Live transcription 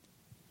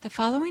The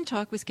following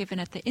talk was given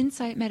at the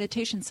Insight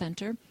Meditation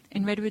Center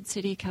in Redwood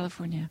City,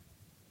 California.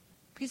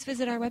 Please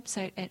visit our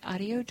website at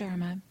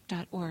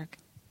audiodharma.org.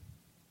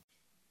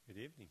 Good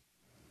evening.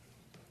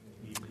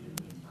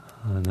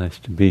 Nice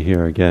to be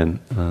here again.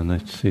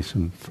 Nice to see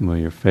some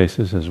familiar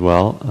faces as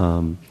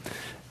well.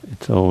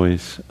 It's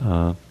always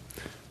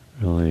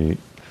really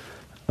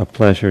a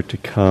pleasure to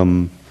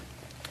come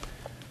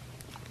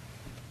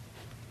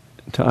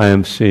to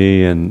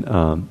IMC and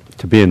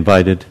to be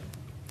invited.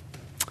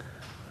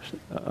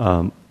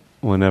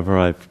 Whenever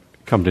I've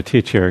come to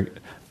teach here,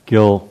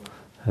 Gil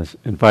has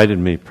invited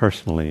me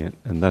personally,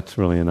 and that's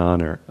really an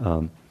honor.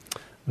 I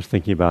was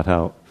thinking about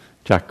how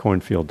Jack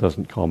Kornfield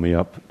doesn't call me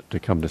up to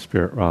come to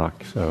Spirit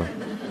Rock, so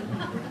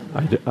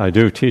I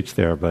do teach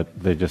there,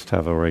 but they just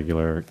have a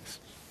regular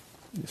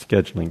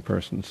scheduling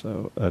person,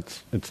 so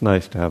it's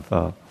nice to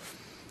have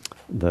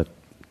the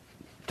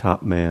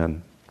top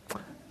man,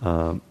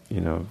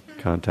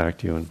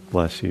 contact you and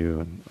bless you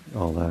and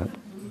all that.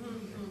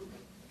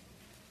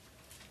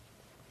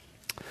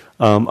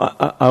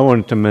 I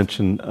wanted to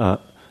mention,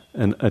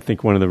 and I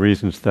think one of the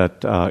reasons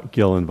that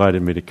Gil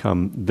invited me to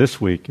come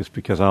this week is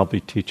because I'll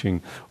be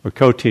teaching or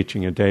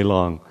co-teaching a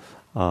day-long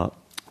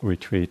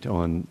retreat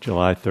on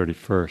July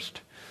 31st,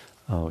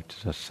 which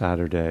is a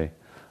Saturday,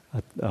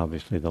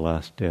 obviously the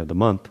last day of the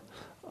month,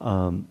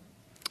 and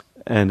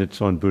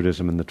it's on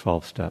Buddhism and the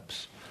 12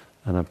 Steps.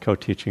 And I'm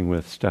co-teaching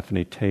with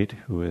Stephanie Tate,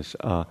 who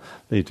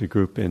leads a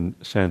group in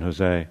San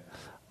Jose,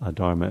 a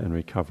Dharma and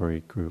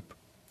Recovery group.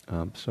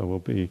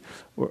 So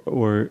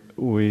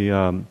we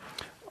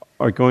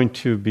are going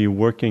to be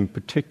working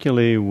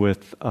particularly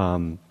with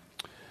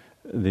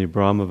the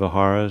Brahma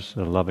Viharas,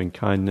 the loving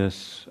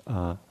kindness,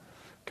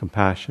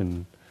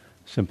 compassion,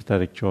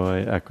 sympathetic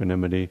joy,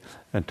 equanimity,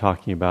 and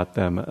talking about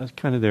them as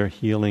kind of their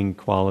healing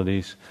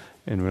qualities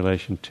in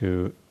relation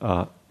to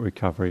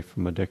recovery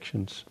from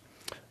addictions,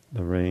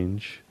 the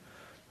range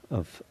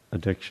of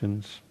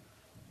addictions.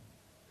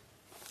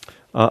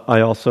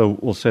 I also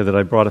will say that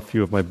I brought a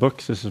few of my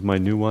books. This is my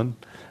new one.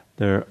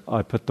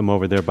 I put them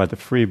over there by the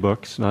free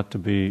books, not to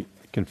be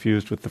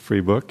confused with the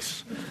free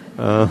books.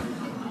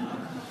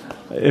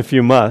 If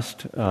you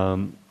must,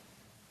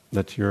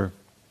 that's your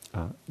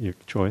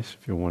choice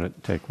if you want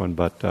to take one.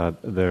 But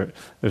there's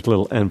a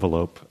little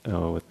envelope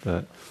with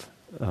the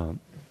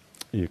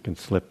you can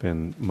slip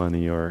in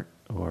money or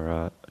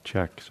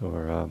checks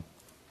or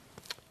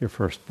your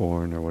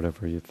firstborn or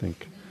whatever you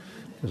think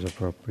is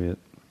appropriate.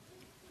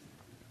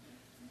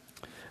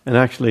 And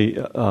actually,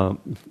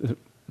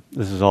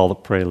 this is all the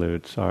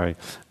prelude, sorry.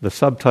 The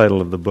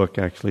subtitle of the book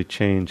actually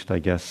changed, I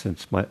guess,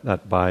 since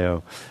that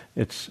bio.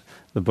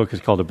 The book is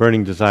called A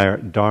Burning Desire,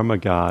 Dharma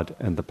God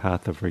and the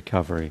Path of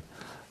Recovery.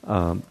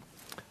 And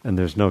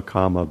there's no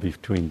comma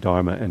between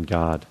Dharma and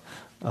God,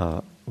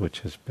 which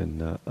has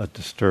been a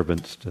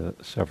disturbance to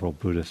several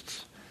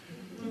Buddhists.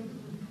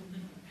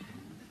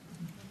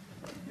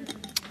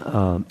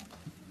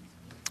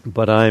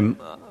 But I'm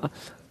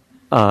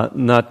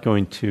not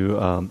going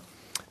to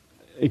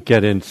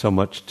get in so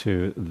much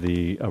to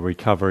the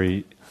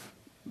recovery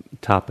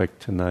topic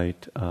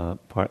tonight,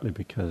 partly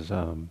because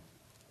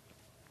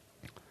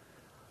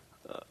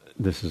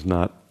this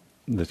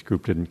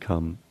group didn't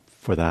come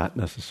for that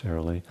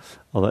necessarily,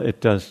 although it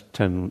does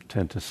tend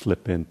to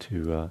slip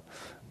into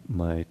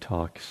my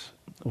talks,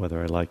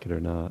 whether I like it or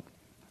not.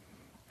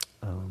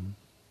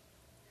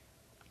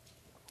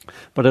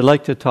 But I'd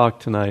like to talk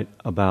tonight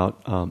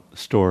about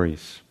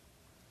stories.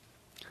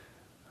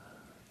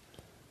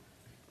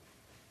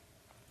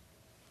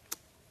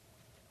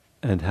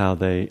 And how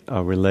they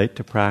relate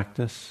to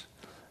practice,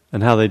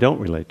 and how they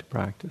don't relate to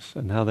practice,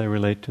 and how they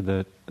relate to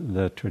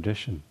the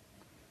tradition.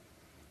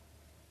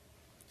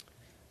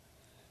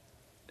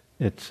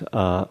 It's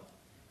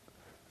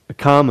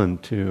common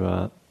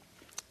to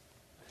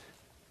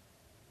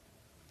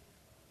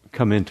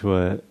come into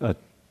a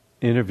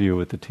interview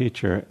with the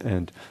teacher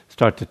and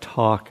start to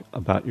talk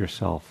about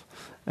yourself,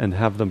 and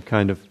have them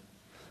kind of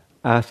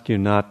ask you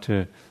not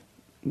to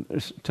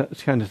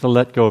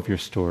let go of your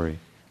story.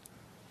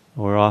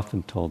 We're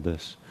often told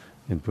this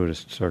in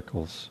Buddhist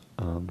circles.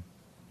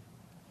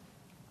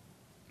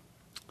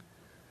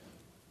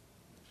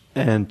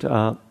 And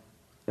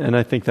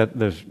I think that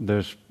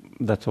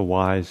that's a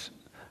wise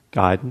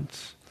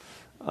guidance,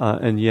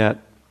 and yet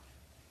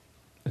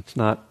it's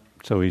not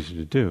so easy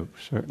to do,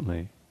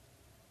 certainly.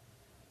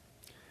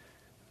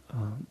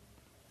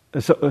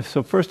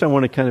 So first I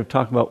want to kind of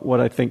talk about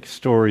what I think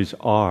stories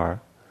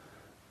are,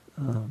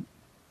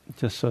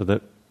 just so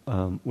that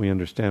we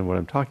understand what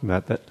I'm talking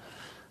about. That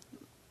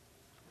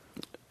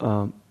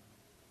and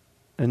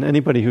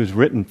anybody who's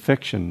written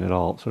fiction at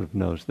all sort of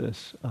knows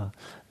this,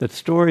 that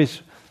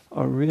stories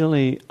are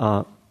really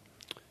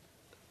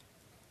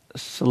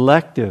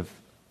selective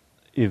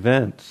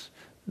events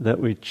that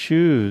we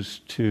choose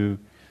to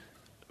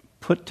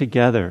put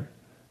together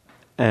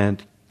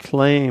and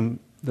claim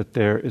that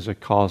there is a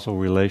causal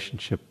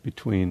relationship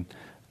between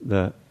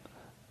the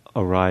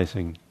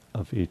arising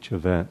of each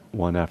event,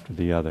 one after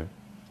the other.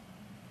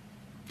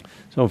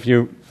 So if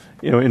you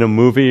in a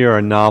movie or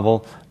a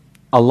novel,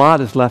 a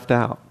lot is left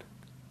out.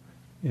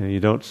 You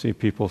don't see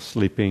people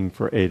sleeping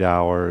for 8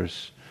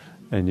 hours,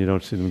 and you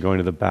don't see them going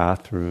to the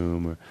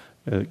bathroom or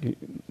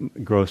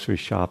grocery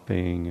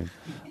shopping,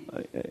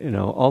 and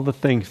all the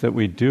things that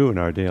we do in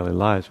our daily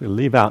lives. We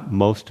leave out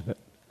most of it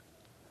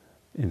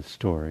in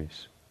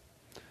stories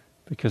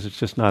because it's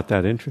just not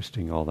that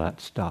interesting, all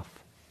that stuff.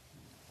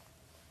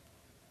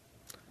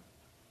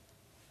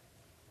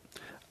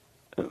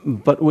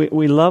 But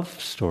we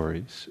love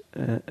stories,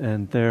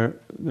 and they're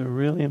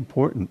really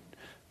important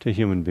to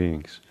human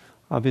beings.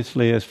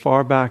 Obviously, as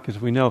far back as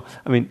we know,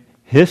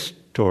 his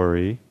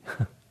story,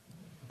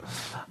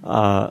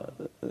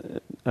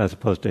 as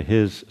opposed to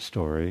his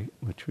story,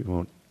 which we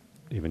won't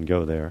even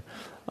go there.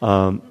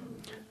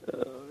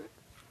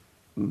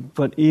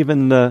 But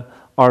even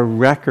our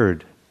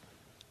record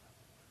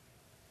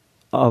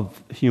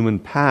of human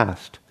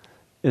past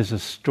is a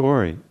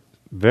story,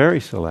 very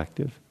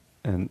selective,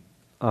 and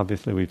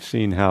obviously we've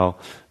seen how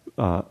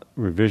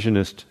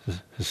revisionist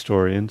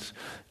historians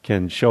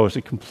can show us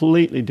a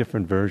completely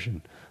different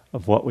version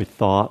of what we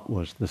thought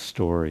was the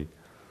story.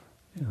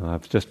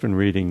 I've just been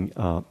reading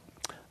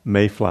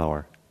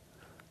Mayflower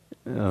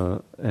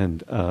and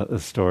the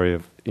story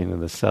of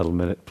the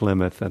settlement at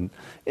Plymouth, and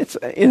it's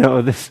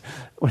this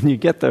when you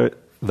get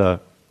the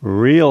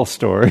real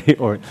story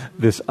or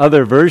this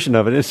other version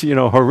of it, it's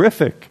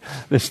horrific.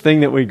 This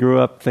thing that we grew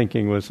up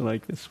thinking was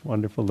like this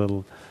wonderful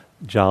little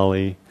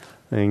jolly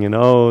thing, and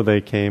they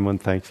came on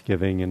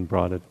Thanksgiving and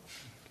brought it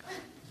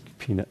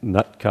peanut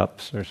nut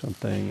cups or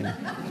something,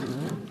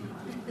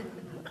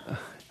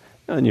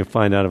 and you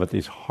find out about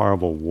these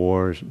horrible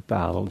wars and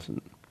battles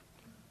and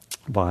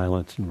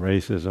violence and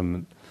racism,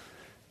 and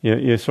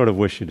you sort of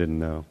wish you didn't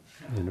know.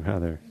 You'd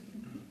rather.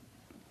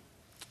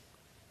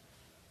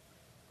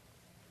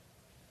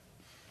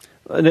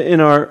 In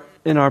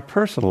our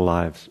personal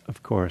lives,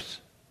 of course,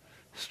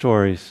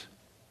 stories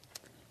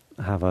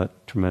have a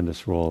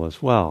tremendous role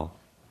as well,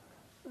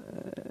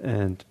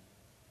 and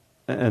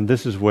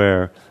this is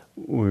where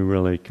we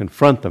really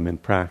confront them in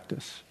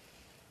practice.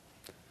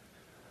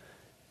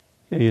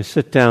 You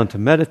sit down to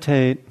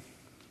meditate.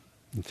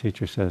 The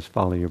teacher says,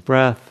 "Follow your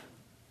breath,"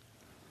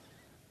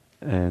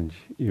 and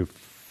you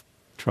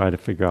try to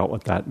figure out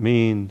what that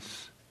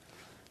means,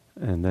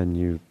 and then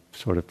you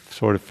sort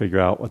of figure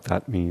out what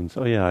that means.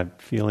 Oh yeah, I'm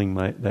feeling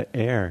the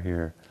air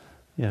here.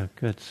 Yeah,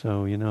 good.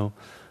 So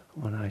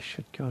when I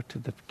should go to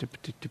the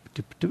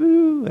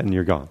and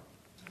you're gone,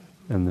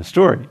 and the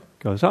story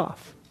goes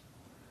off.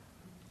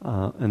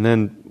 And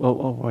then,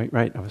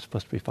 right, I was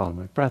supposed to be following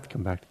my breath.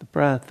 Come back to the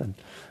breath, and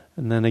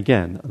then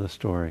again the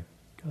story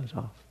goes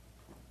off.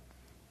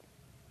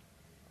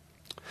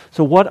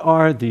 So what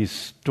are these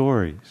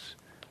stories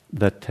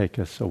that take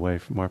us away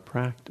from our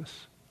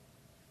practice?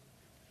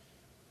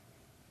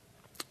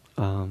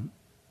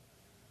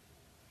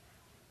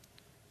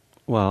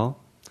 Well,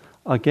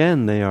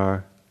 again, they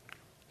are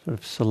sort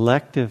of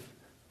selective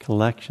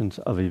collections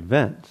of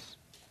events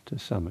to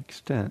some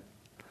extent,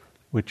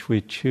 which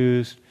we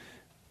choose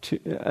to,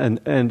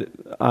 and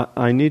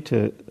I need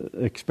to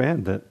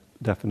expand the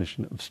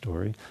definition of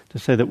story to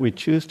say that we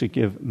choose to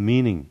give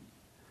meaning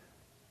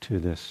to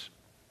this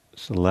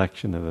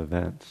selection of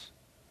events.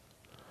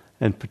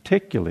 And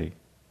particularly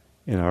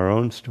in our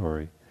own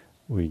story,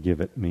 we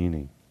give it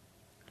meaning.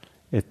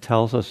 It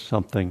tells us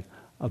something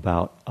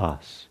about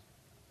us,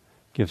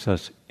 gives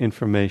us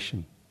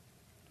information.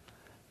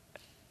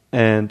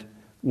 And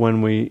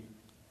when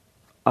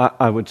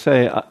I would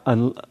say,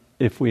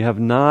 if we have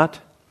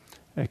not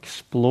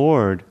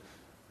explored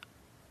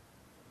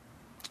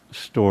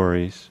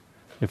stories,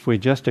 if we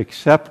just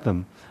accept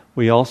them,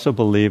 we also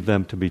believe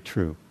them to be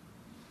true.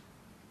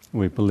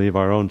 We believe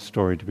our own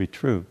story to be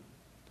true.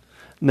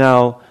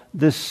 Now,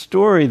 this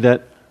story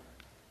that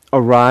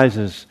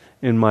arises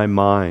in my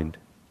mind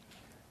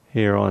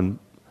here on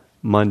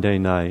Monday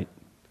night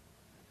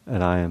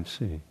at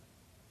IMC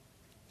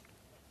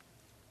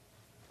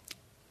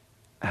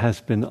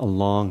has been a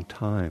long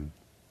time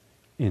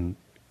in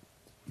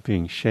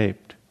being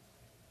shaped.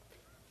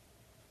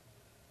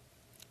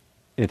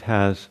 It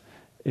has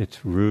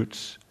its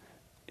roots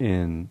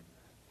in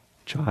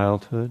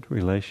childhood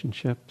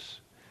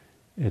relationships.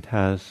 It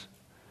has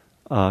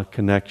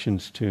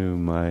connections to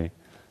my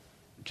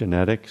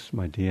genetics,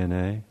 my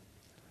DNA.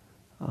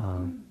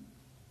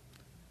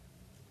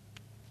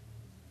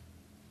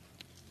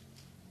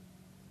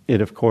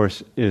 It, of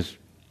course, is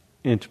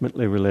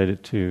intimately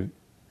related to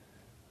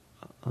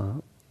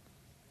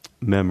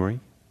memory.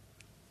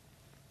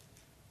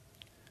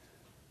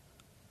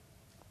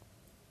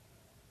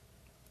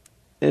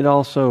 It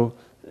also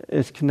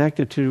is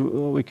connected to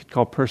what we could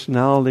call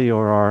personality,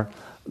 or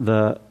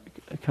the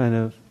kind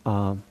of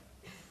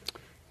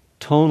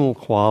tonal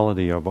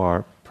quality of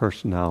our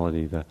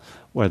personality,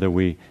 whether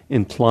we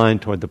incline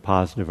toward the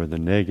positive or the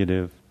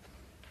negative.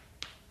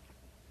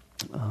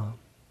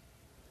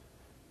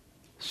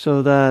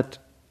 So that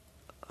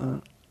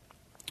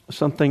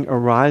something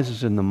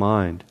arises in the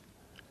mind,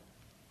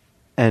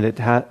 and it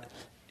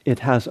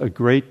has a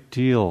great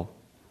deal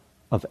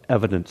of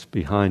evidence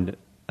behind it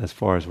as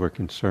far as we're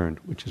concerned,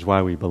 which is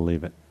why we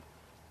believe it.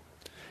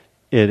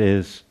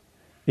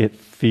 It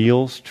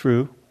feels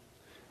true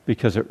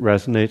because it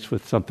resonates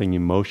with something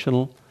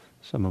emotional,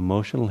 some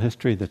emotional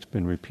history that's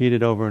been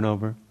repeated over and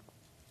over.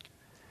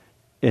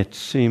 It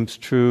seems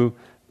true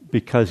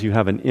because you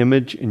have an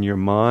image in your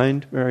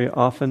mind very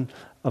often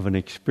of an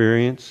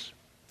experience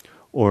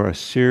or a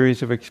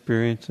series of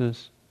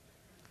experiences.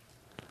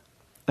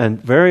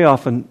 And very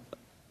often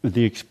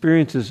the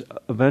experiences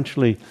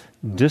eventually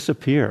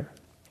disappear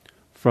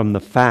from the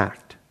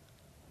fact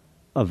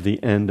of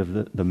the end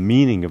of the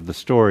meaning of the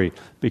story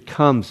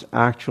becomes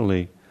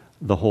actually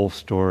the whole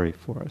story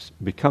for us.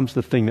 It becomes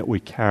the thing that we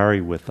carry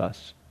with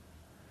us.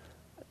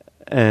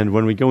 And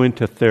when we go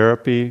into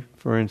therapy,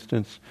 for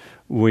instance,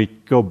 we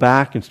go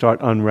back and start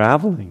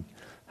unraveling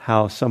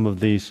how some of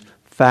these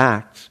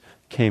facts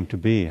came to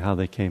be, how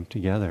they came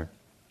together.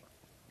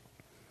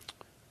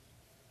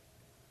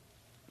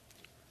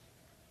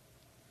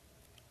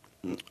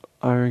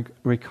 I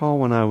recall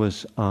when I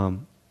was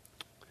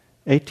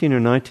 18 or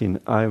 19,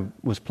 I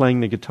was playing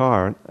the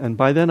guitar, and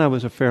by then I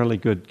was a fairly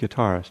good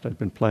guitarist. I'd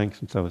been playing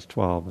since I was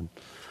 12,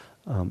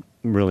 and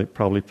really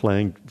probably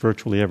playing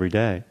virtually every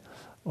day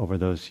over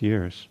those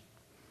years.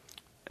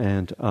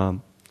 And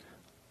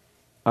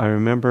I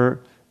remember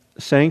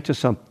saying to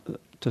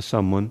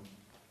someone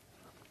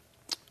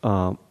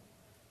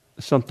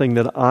something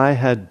that I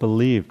had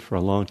believed for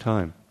a long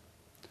time.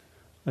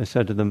 I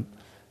said to them,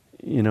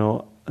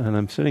 and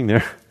I'm sitting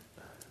there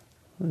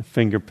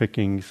finger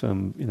picking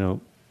some,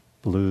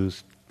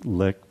 blues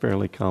lick,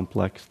 fairly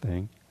complex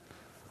thing.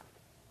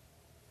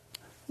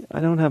 I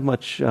don't have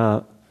much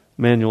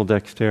manual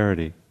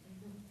dexterity.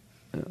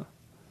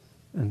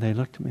 And they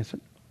looked at me and said,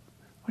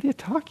 "What are you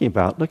talking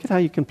about? Look at how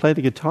you can play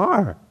the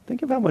guitar.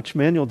 Think of how much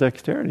manual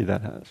dexterity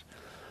that has."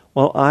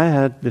 Well, I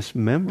had this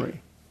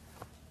memory.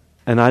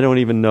 And I don't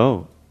even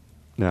know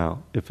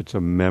now if it's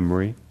a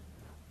memory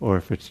or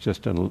if it's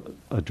just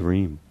a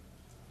dream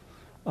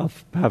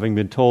of having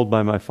been told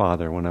by my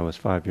father when I was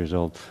 5 years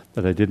old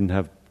that I didn't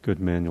have good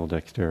manual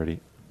dexterity.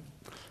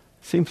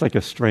 Seems like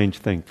a strange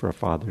thing for a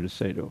father to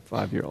say to a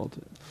 5-year-old.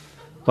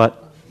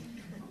 But,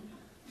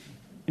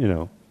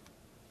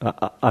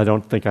 I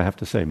don't think I have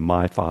to say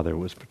my father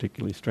was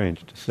particularly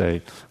strange to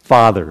say.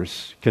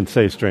 Fathers can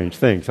say strange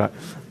things.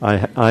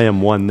 I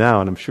am one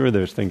now, and I'm sure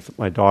there's things that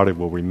my daughter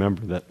will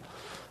remember that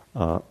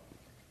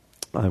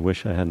I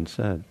wish I hadn't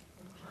said.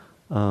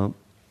 But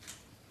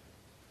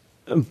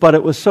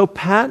it was so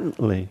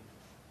patently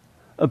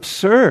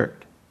absurd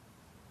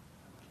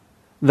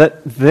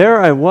that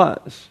there I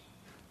was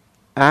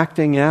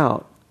acting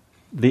out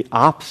the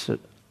opposite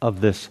of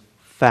this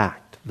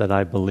fact that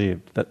I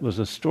believed, that was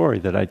a story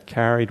that I'd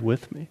carried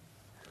with me,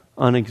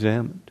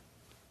 unexamined.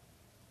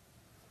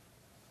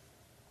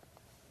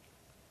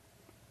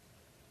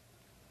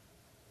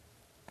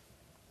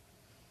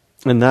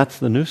 And that's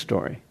the new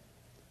story,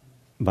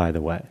 by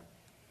the way.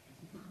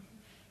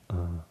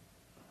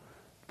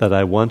 That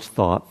I once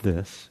thought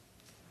this,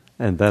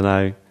 and then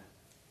I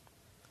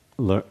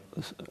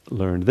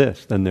learned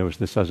this. Then there was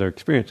this other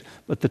experience.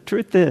 But the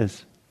truth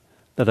is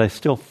that I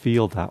still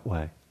feel that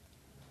way.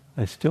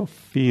 I still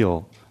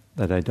feel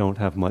that I don't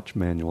have much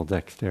manual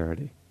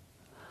dexterity.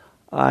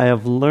 I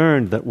have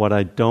learned that what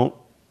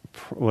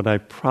I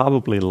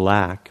probably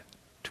lack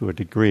to a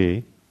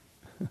degree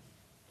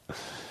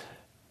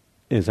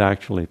is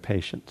actually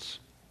patience.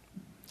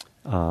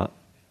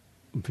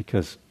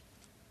 Because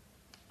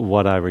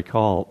what I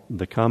recall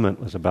the comment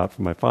was about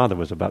from my father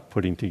was about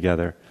putting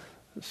together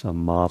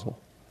some model.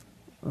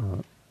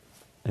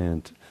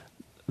 And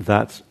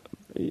that's,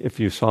 if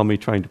you saw me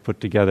trying to put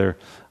together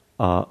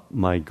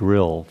my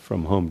grill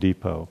from Home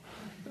Depot,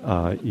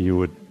 you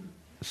would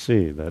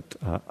see that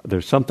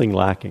there's something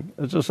lacking.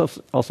 There's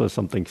also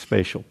something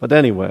spatial. But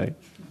anyway,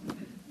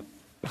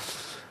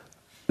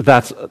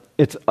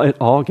 it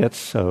all gets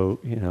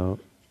so,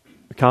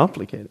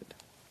 complicated.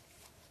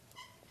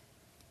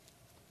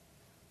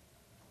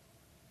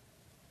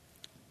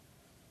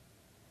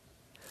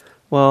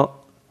 Well,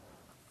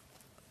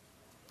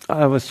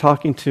 I was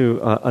talking to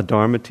a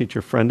Dharma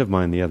teacher friend of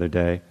mine the other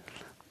day,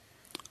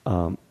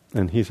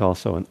 and he's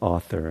also an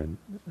author, and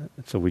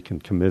so we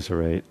can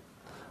commiserate.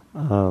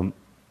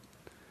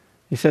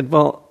 He said,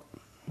 well,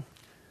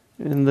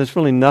 and there's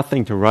really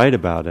nothing to write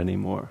about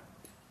anymore.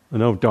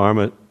 No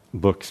Dharma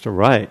books to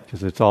write,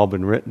 because it's all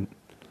been written.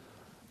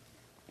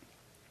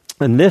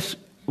 And this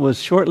was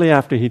shortly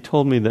after he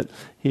told me that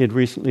he had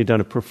recently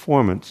done a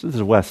performance. This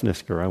is Wes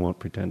Nisker. I won't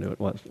pretend it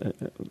was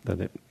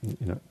I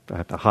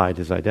have to hide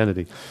his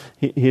identity.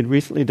 He had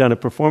recently done a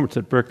performance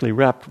at Berkeley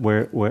Rep,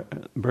 the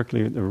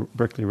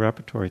Berkeley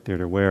Repertory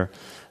Theater, where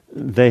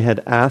they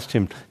had asked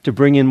him to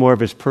bring in more of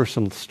his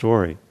personal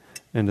story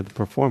into the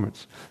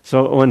performance.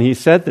 So when he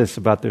said this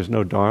about there's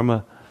no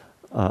Dharma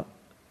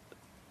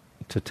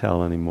to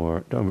tell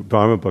anymore,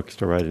 Dharma books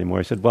to write anymore,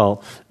 he said,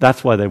 well,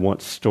 that's why they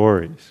want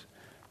stories,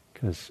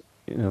 because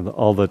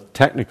all the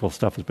technical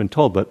stuff has been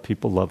told, but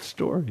people love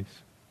stories.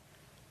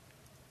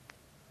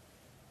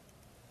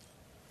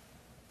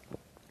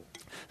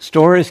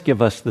 Stories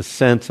give us the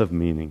sense of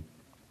meaning.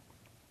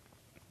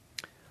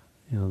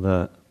 On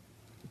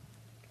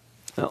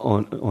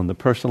the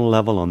personal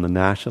level, on the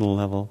national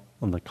level,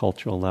 on the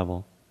cultural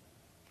level.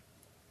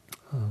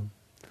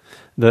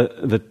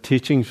 The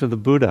teachings of the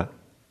Buddha,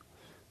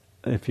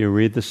 if you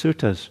read the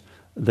suttas,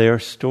 they are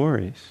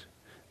stories.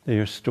 They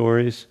are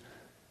stories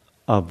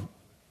of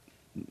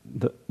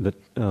the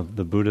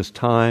Buddha's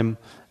time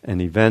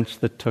and events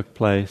that took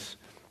place,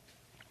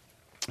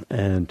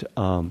 and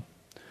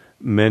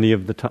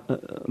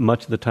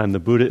much of the time the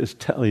Buddha is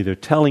either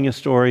telling a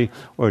story,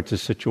 or it's a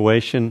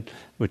situation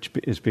which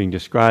is being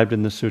described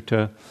in the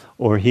sutta,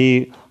 or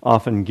he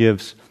often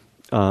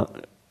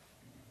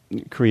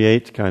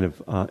creates kind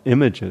of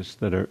images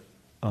that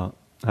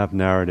have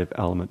narrative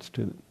elements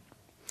to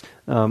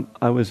them.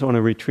 I was on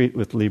a retreat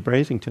with Lee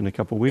Brasington a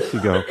couple of weeks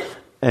ago,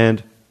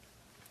 and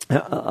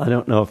I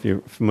don't know if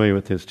you're familiar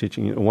with his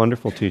teaching. A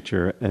wonderful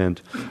teacher,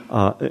 and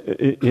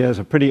he has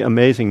a pretty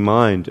amazing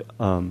mind.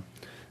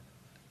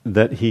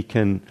 That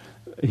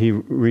he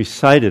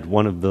recited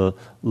one of the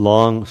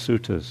long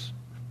suttas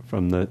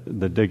from the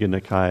Digha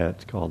Nikaya.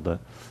 It's called the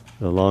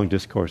Long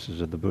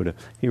Discourses of the Buddha.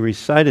 He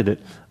recited it,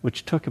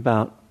 which took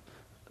about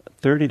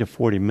 30 to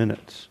 40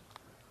 minutes.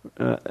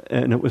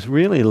 And it was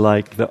really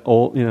like the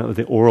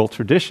oral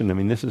tradition. I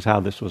mean, this is how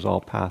this was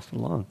all passed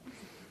along.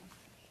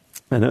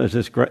 And it was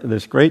this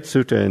great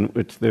sutta in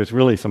which there's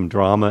really some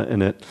drama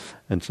in it,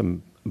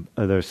 and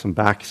there's some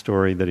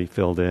backstory that he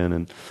filled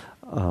in,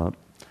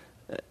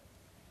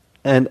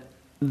 and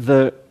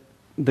the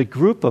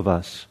group of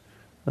us,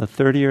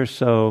 30 or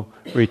so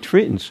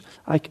retreatants,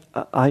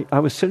 I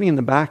was sitting in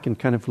the back and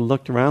kind of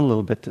looked around a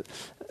little bit,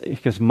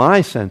 because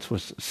my sense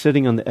was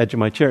sitting on the edge of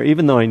my chair,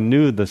 even though I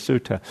knew the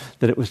sutta,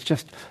 that it was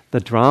just the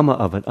drama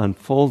of it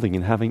unfolding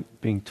and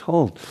being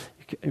told.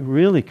 You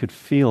really could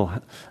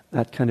feel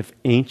that kind of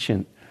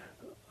ancient,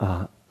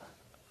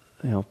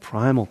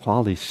 primal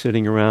quality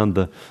sitting around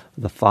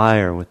the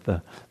fire with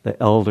the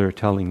elder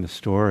telling the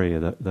story,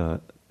 the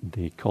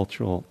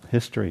cultural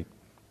history.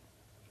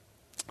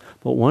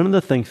 But one of the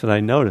things that I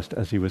noticed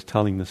as he was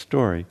telling the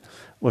story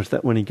was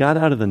that when he got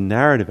out of the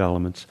narrative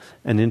elements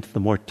and into the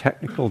more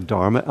technical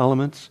Dharma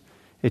elements,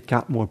 it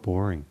got more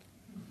boring.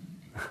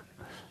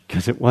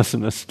 Because it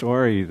wasn't a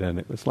story then.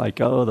 It was like,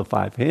 the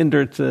 5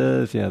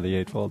 hindrances, the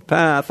Eightfold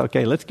Path.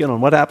 Okay, let's get on.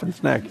 What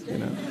happens next?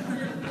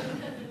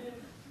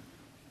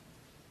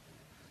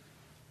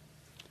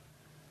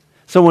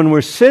 So when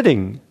we're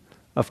sitting,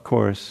 of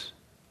course,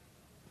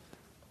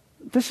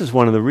 this is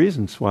one of the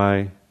reasons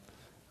why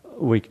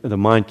the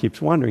mind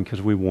keeps wandering,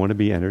 because we want to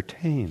be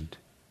entertained.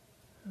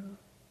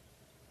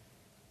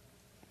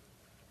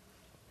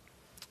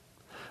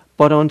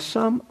 But on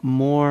some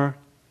more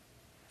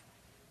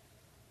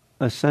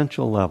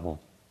essential level,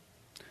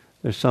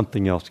 there's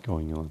something else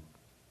going on.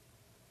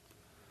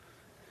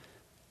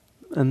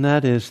 And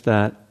that is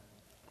that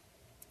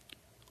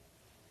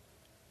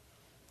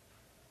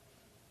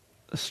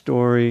a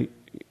story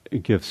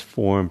gives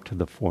form to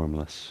the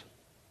formless.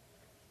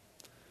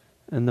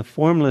 And the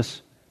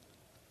formless,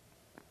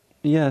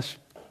 yes,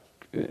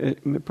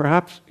 it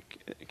perhaps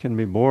can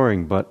be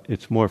boring, but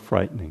it's more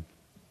frightening.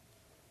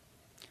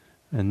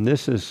 And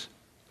this is,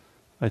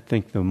 I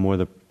think,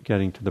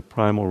 getting to the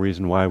primal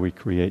reason why we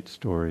create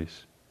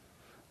stories,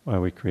 why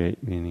we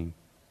create meaning.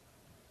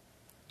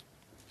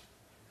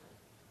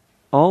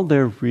 All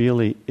there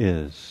really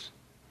is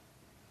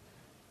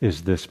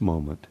this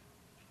moment.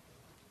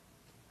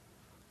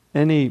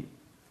 Any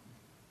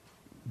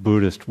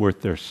Buddhist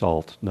worth their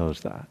salt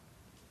knows that.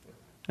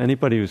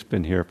 Anybody who's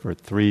been here for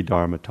 3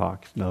 Dharma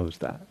talks knows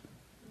that.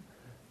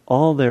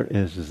 All there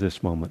is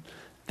this moment.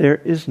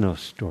 There is no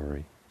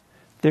story.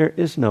 There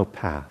is no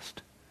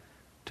past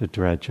to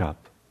dredge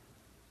up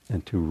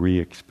and to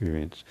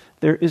re-experience.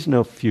 There is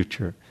no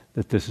future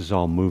that this is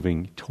all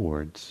moving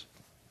towards.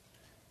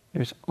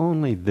 There's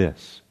only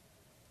this.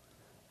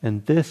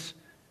 And this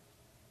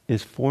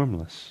is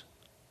formless.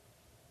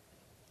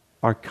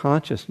 Our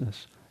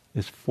consciousness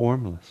is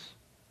formless.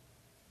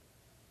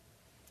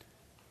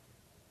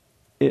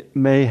 It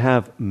may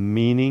have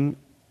meaning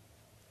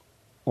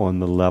on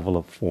the level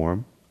of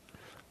form,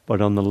 but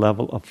on the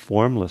level of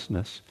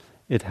formlessness,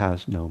 it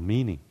has no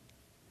meaning.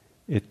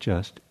 It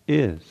just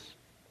is.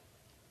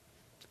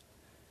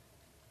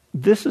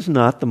 This is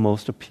not the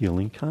most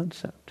appealing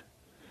concept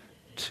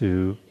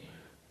to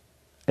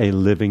a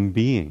living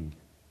being.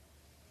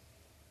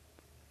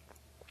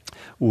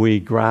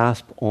 We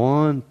grasp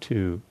on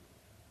to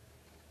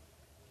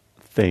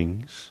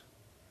things,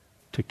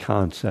 to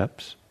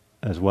concepts,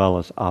 as well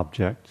as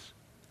objects,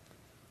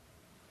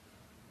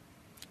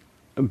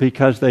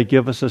 because they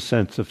give us a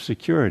sense of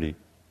security.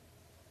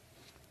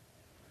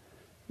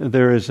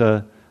 There is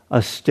a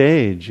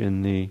stage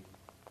in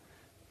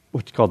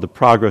what's called the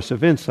progress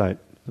of insight,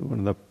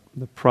 one of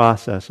the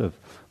process of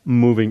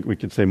moving, we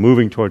could say,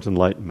 moving towards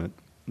enlightenment.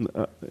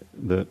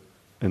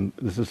 And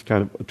this is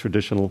kind of a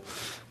traditional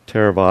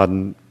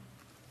Theravadan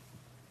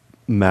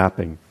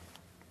mapping.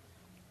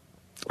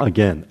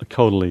 Again,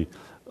 totally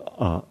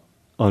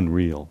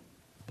unreal,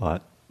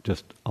 but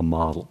just a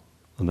model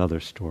another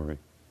story.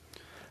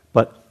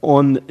 But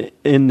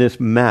in this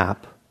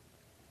map,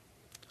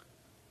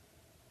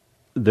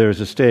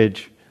 there's a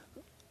stage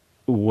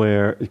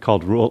where it's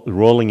called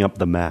rolling up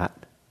the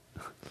mat,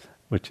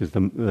 which is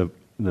the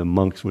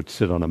monks would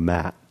sit on a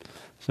mat.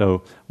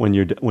 So when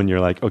you're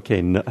like,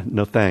 okay,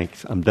 no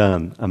thanks, I'm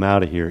done, I'm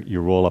out of here,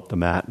 you roll up the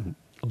mat and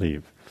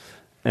leave.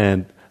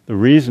 And the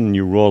reason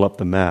you roll up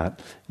the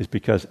mat is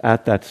because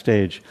at that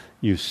stage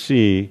you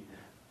see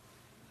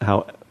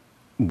how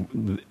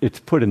it's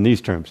put in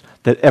these terms,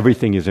 that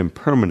everything is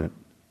impermanent.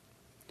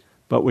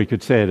 But we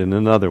could say it in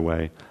another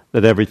way,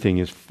 that everything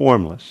is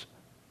formless,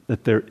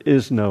 that there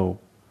is no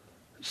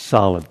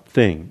solid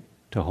thing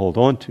to hold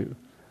on to.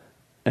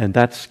 And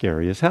that's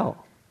scary as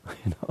hell,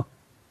 you know.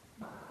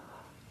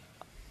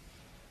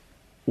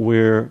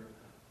 We're,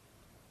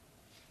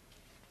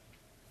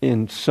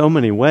 in so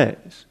many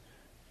ways,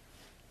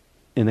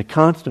 in a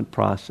constant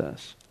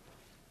process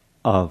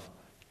of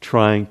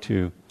trying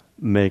to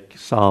make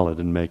solid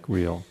and make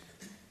real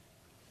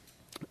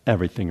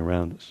everything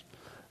around us.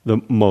 The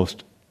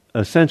most,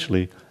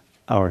 essentially,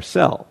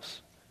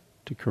 ourselves,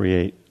 to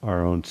create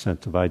our own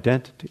sense of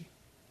identity.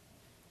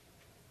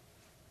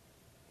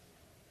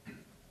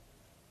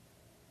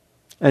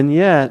 And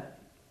yet,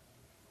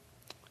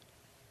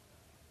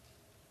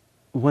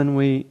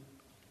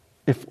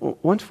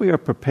 once we are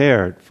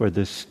prepared for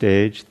this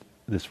stage,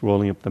 this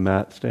rolling up the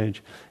mat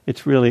stage,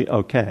 it's really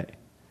okay.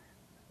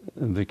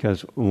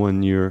 Because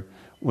when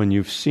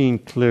you've seen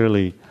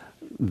clearly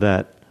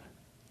that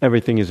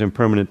everything is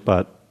impermanent,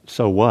 but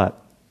so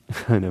what?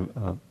 Kind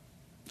of,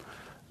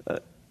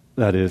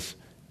 that is,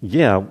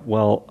 yeah,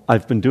 well,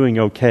 I've been doing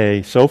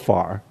okay so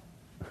far,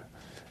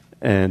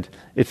 and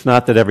it's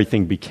not that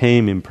everything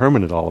became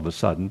impermanent all of a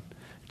sudden.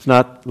 It's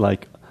not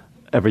like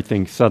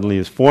everything suddenly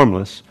is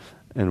formless,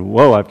 and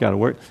whoa, I've got to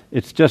work.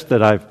 It's just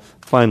that I'm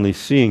finally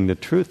seeing the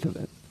truth of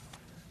it.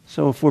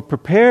 So if we're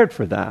prepared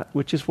for that,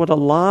 which is what a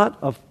lot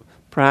of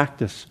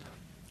practice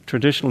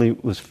traditionally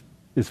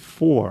is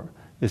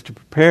to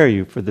prepare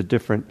you for the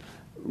different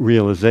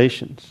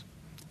realizations.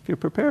 If you're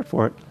prepared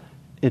for it,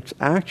 it's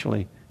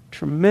actually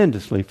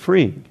tremendously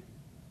freeing.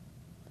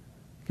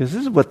 Because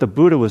this is what the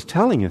Buddha was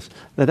telling us,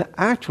 that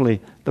actually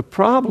the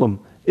problem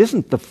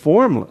isn't the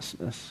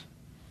formlessness.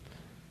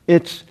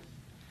 It's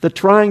the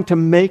trying to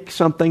make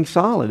something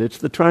solid. It's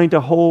the trying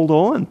to hold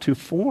on to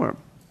form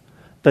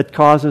that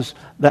causes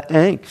the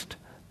angst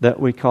that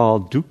we call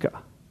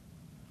dukkha,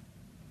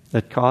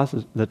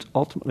 that's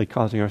ultimately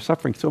causing our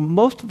suffering. So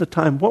most of the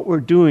time what we're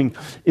doing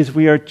is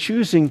we are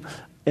choosing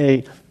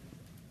a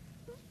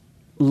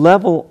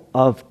level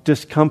of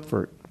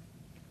discomfort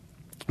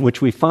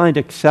which we find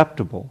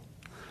acceptable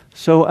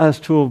so as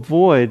to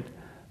avoid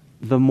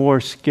the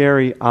more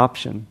scary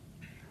option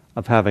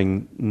of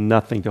having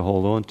nothing to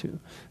hold on to.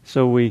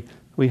 So we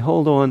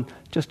hold on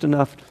just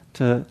enough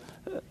to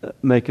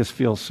make us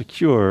feel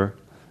secure,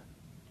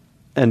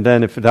 and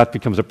then if that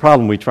becomes a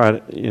problem, we try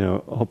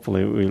to,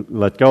 hopefully we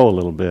let go a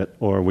little bit,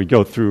 or we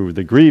go through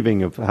the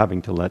grieving of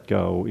having to let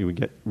go. We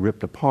get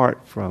ripped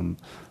apart from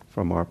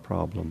our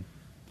problem,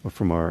 or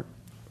from our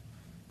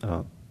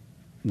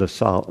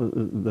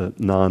the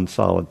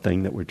non-solid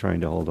thing that we're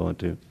trying to hold on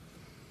to.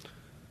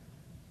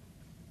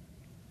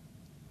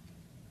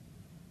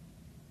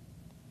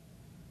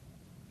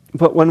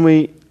 But when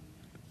we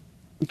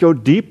go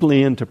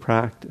deeply into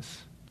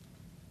practice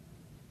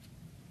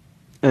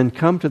and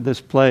come to this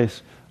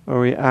place where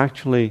we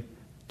actually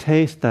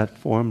taste that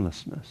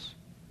formlessness,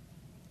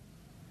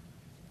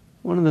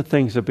 one of the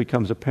things that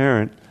becomes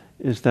apparent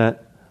is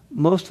that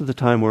most of the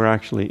time we're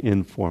actually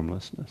in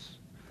formlessness.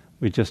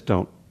 We just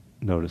don't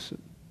notice it.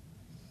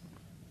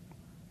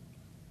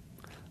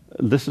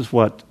 This is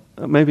what,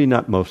 maybe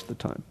not most of the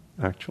time,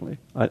 actually.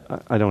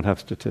 I don't have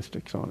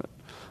statistics on it.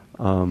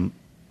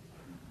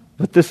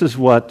 But this is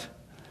what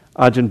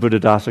Ajahn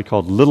Buddhadasa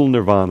called little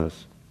nirvanas.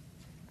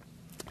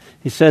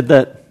 He said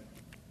that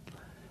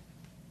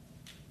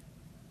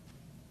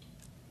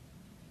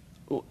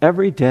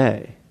every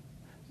day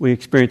we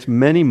experience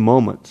many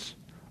moments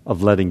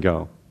of letting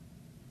go,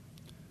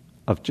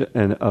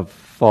 of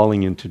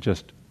falling into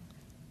just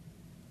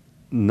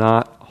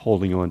not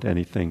holding on to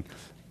anything.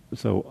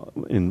 So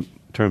in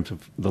terms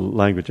of the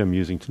language I'm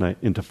using tonight,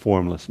 into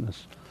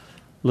formlessness.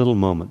 Little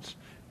moments.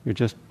 You're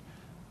just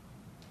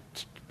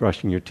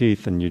brushing your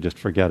teeth and you just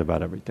forget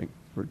about everything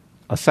for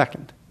a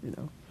second,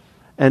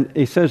 And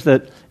he says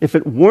that if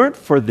it weren't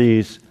for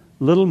these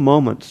little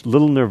moments,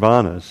 little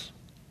nirvanas,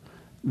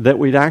 that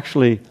we'd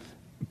actually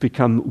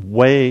become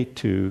way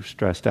too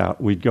stressed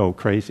out. We'd go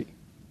crazy.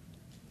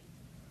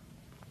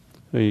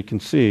 So you can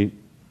see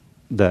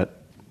that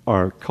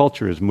our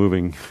culture is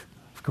moving,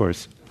 of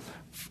course,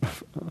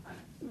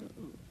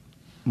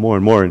 more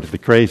and more into the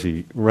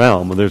crazy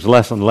realm. There's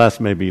less and less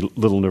maybe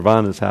little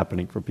nirvanas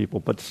happening for people,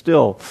 but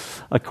still,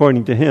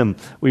 according to him,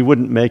 we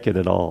wouldn't make it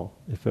at all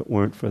if it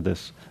weren't for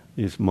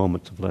these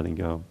moments of letting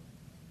go.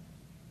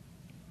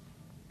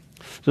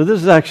 So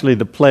this is actually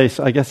the place,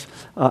 I guess,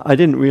 I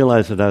didn't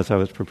realize it as I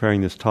was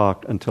preparing this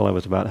talk until I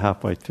was about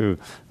halfway through,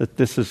 that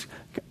this is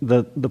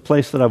the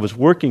place that I was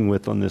working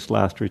with on this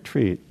last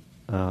retreat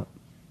 2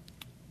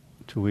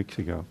 weeks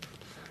ago.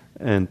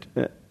 And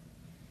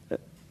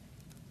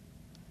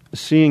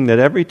seeing that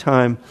every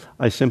time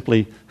I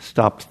simply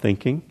stopped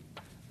thinking,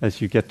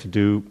 as you get to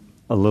do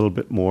a little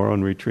bit more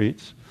on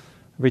retreats,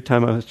 every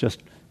time I was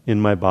just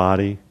in my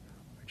body,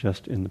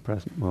 just in the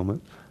present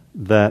moment,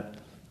 that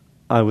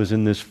I was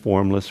in this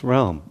formless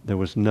realm. There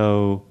was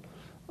no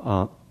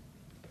I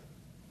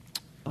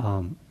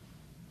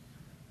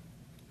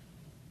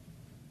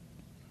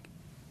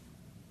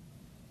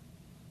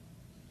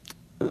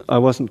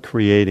wasn't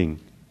creating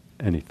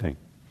anything.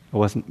 I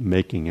wasn't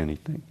making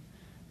anything.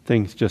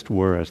 Things just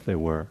were as they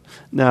were.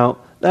 Now,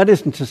 that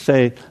isn't to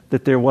say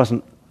that there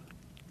wasn't...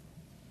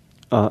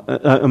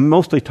 I'm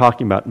mostly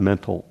talking about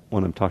mental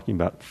when I'm talking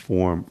about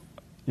form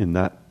in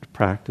that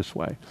practice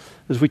way.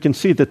 As we can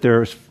see that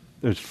there's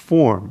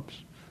forms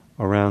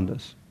around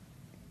us.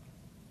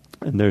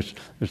 And there's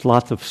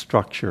lots of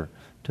structure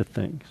to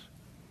things.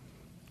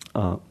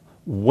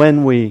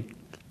 When we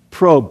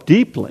probe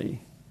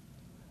deeply,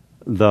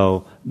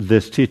 though,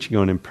 this teaching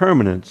on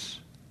impermanence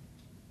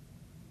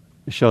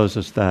shows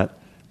us that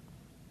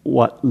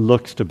what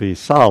looks to be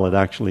solid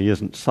actually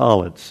isn't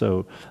solid.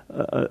 So,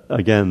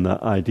 again,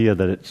 the idea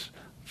that it's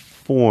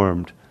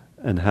formed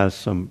and has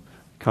some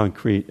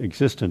concrete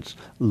existence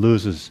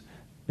loses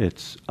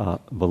its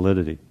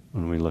validity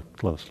when we look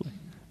closely.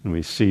 And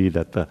we see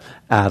that the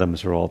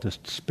atoms are all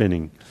just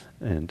spinning,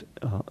 and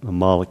the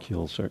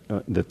molecules are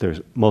that there's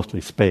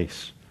mostly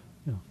space,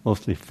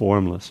 mostly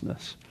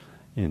formlessness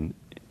in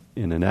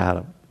an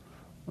atom.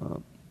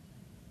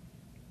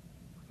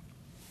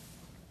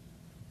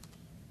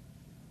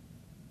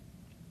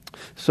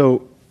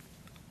 So,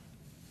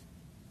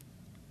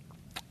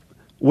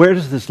 where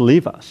does this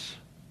leave us?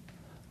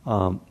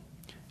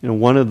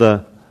 One of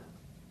the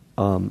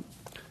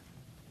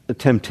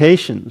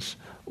temptations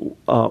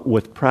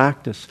with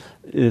practice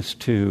is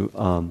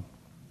to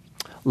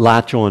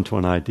latch on to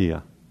an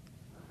idea,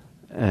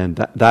 and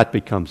that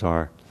becomes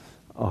our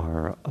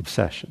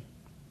obsession.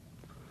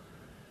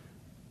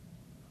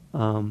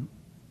 Let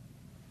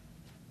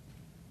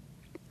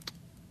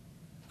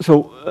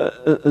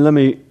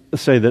me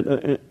say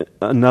that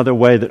another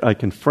way that I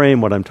can frame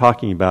what I'm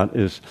talking about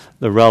is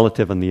the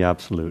relative and the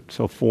absolute.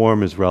 So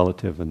form is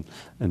relative and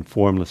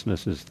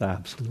formlessness is the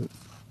absolute.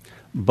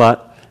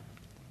 But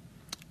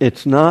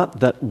it's not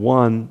that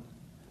one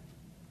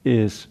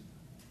is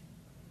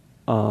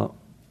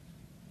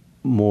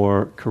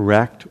more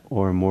correct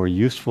or more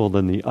useful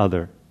than the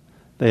other.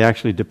 They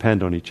actually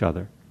depend on each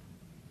other.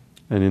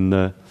 And in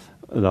the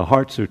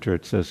Heart Sutra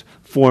it says,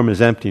 form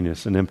is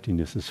emptiness and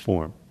emptiness is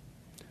form.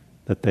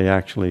 That they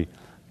actually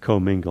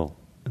commingle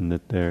and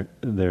that they're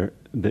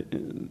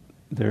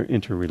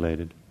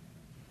interrelated.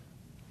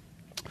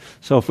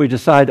 So if we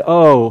decide,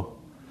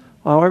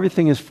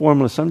 everything is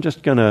formless, I'm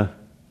just going to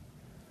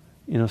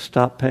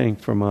stop paying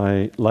for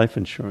my life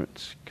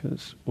insurance,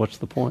 because what's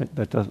the point?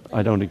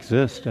 I don't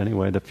exist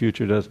anyway. The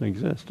future doesn't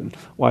exist. And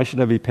why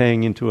should I be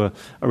paying into a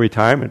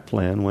retirement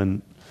plan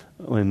when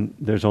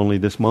there's only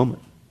this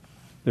moment?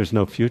 There's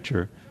no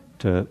future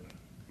to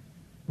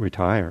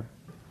retire.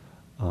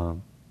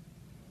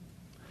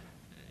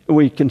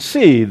 We can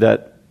see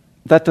that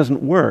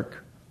doesn't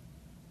work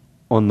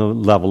on the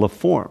level of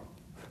form.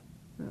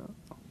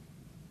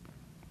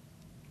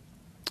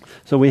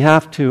 So we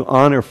have to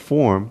honor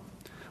form,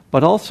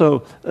 but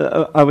also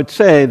I would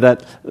say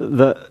that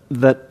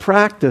that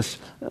practice,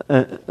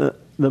 the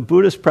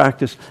Buddhist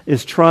practice,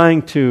 is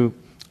trying to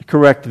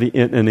correct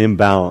an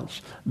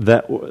imbalance.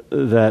 That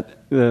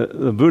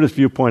the Buddhist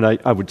viewpoint,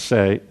 I would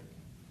say,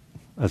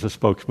 as a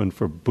spokesman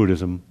for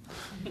Buddhism,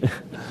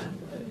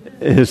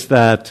 is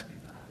that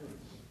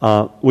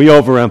we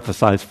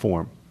overemphasize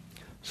form.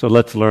 So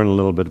let's learn a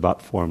little bit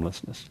about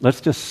formlessness.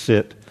 Let's just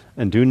sit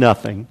and do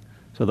nothing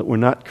so that we're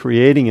not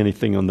creating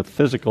anything on the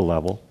physical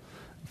level.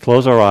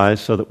 Close our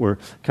eyes so that we're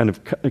kind of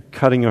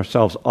cutting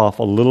ourselves off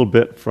a little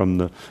bit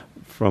from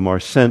our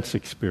sense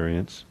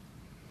experience.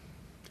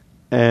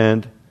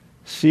 And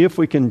see if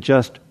we can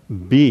just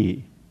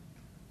be,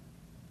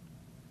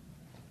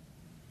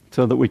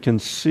 so that we can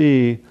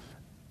see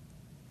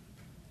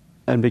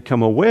and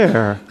become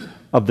aware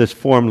of this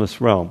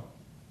formless realm.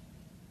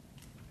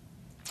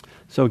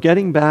 So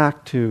getting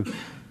back to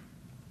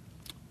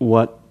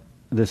what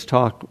this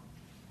talk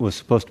was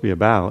supposed to be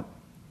about,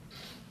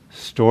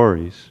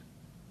 stories,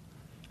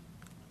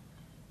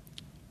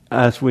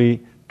 as we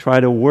try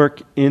to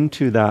work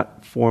into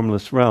that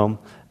formless realm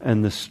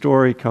and the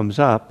story comes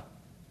up,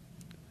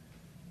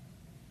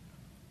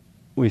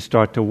 we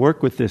start to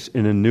work with this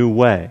in a new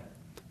way.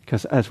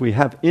 Because as we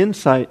have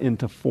insight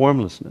into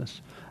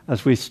formlessness,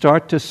 as we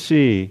start to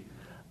see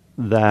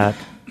that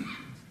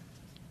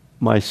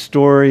my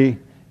story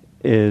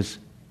is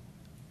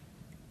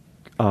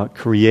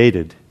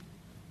created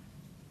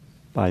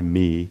by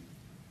me,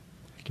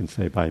 I can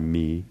say by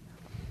me,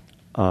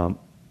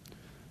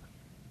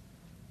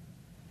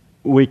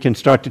 we can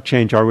start to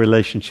change our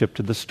relationship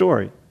to the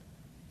story,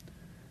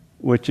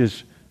 which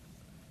is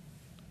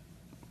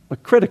a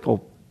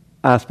critical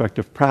aspect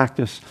of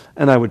practice,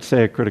 and I would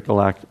say a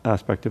critical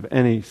aspect of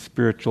any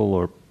spiritual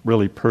or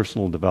really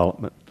personal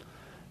development,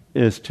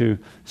 is to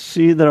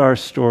see that our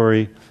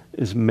story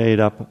is made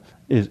up,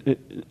 it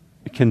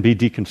can be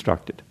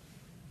deconstructed,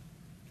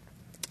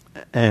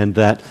 and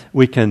that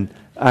we can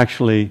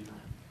actually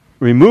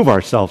remove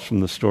ourselves from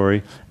the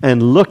story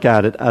and look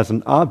at it as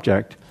an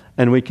object,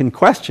 and we can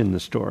question the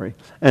story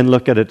and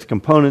look at its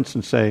components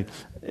and say,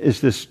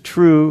 is this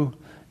true?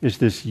 Is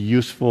this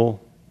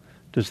useful?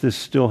 Does this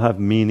still have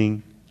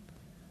meaning?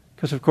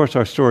 Because, of course,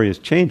 our story is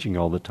changing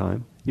all the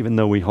time, even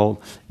though we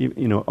hold,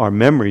 our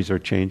memories are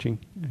changing.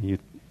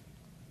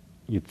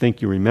 You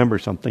think you remember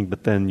something,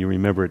 but then you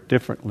remember it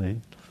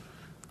differently.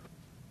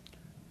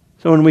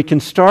 So when we can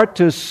start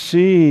to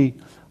see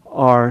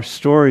our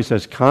stories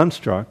as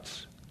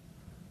constructs,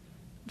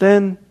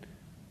 then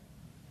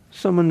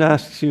someone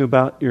asks you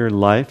about your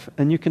life,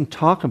 and you can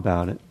talk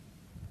about it,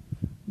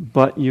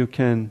 but you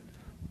can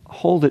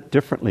hold it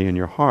differently in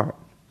your heart.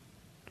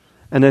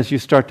 And as you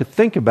start to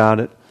think about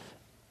it,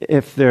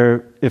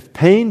 if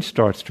pain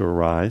starts to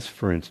arise,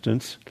 for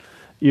instance,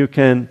 you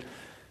can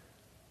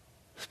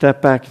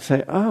step back and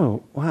say,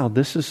 oh, wow,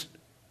 this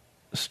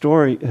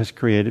story has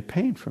created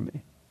pain for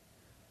me.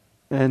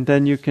 And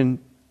then you can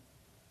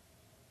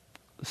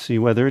see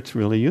whether it's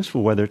really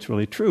useful, whether it's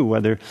really true,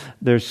 whether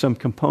there's some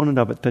component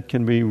of it that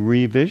can be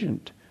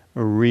revisioned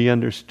or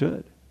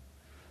re-understood.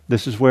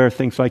 This is where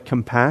things like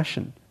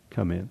compassion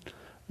come in.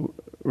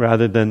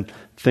 Rather than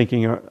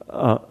thinking,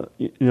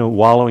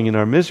 wallowing in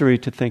our misery,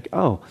 to think,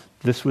 oh,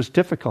 this was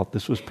difficult,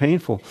 this was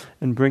painful,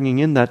 and bringing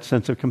in that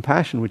sense of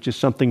compassion, which is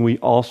something we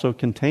also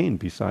contain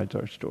besides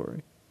our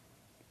story.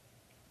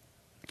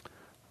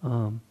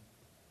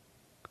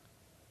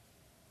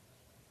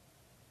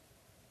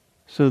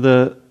 So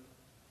the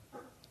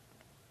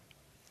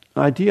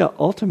idea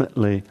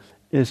ultimately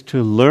is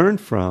to learn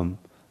from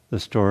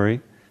the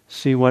story,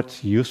 see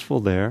what's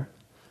useful there,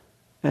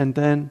 and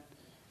then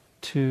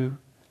to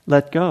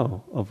let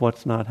go of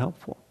what's not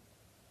helpful.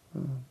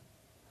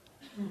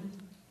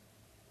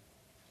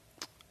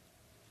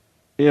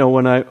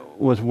 When I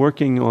was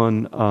working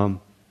on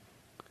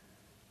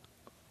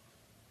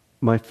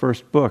my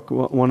first book,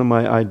 one of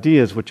my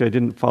ideas, which I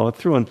didn't follow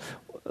through on,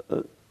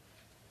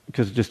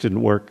 because it just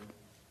didn't work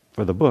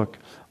for the book,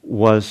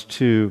 was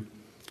to,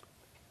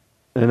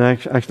 and I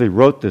actually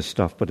wrote this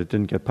stuff, but it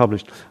didn't get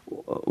published,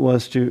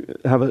 was to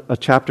have a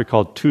chapter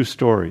called Two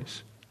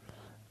Stories.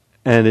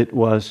 And it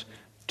was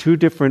two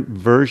different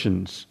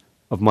versions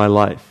of my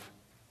life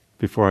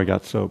before I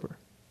got sober.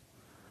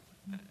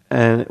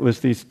 And it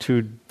was these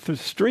two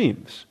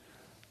streams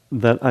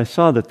that I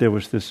saw, that there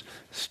was this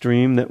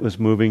stream that was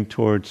moving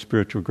towards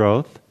spiritual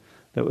growth,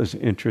 that was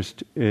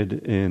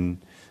interested in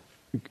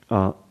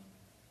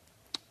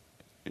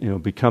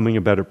becoming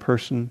a better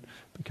person,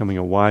 becoming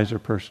a wiser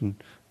person,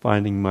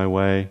 finding my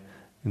way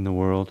in the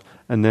world.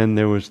 And then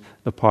there was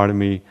the part of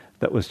me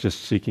that was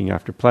just seeking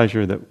after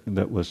pleasure,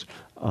 that was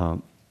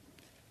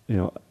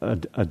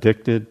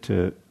addicted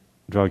to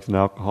drugs and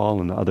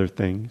alcohol and other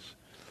things.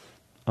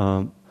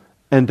 And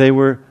they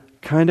were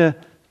kind of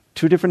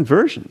two different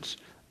versions.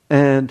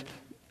 And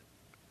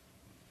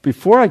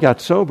before I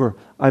got sober,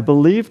 I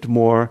believed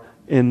more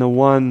in the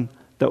one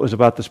that was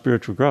about the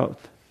spiritual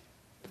growth.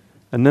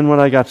 And then when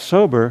I got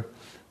sober,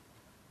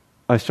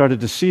 I started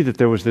to see that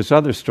there was this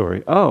other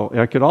story. Oh,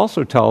 I could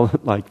also tell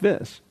it like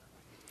this.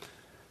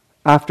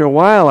 After a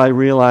while, I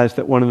realized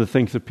that one of the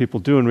things that people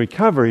do in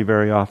recovery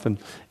very often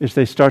is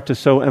they start to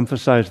so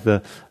emphasize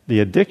the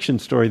addiction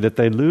story that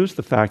they lose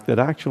the fact that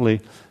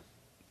actually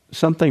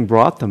something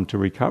brought them to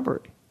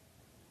recovery.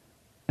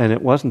 And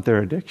it wasn't their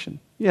addiction.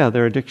 Yeah,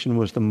 their addiction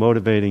was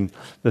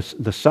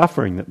the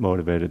suffering that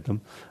motivated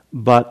them,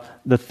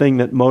 but the thing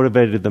that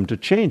motivated them to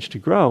change, to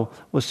grow,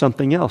 was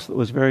something else that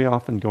was very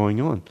often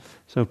going on.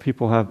 So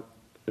people have,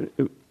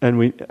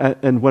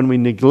 and when we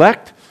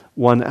neglect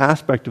one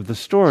aspect of the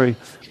story,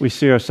 we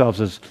see ourselves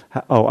as,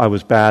 oh, I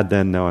was bad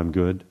then, now I'm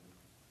good.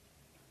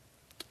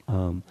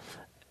 And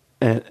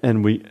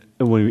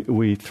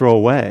we throw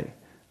away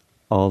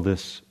all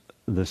this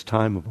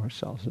time of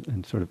ourselves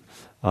and sort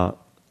of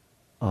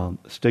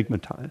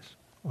stigmatize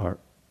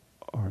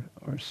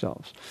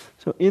ourselves.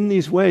 So in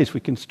these ways, we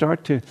can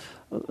start to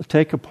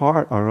take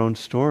apart our own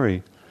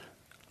story,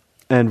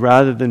 and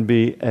rather than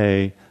be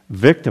a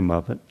victim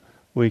of it,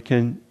 we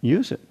can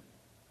use it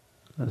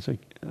as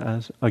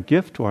a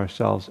gift to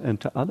ourselves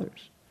and to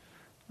others,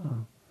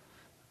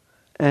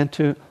 and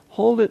to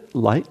hold it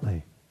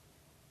lightly,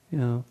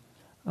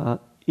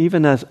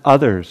 even as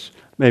others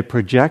may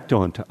project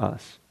onto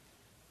us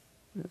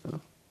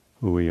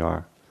who we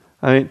are.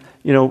 I mean,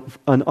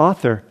 an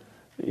author,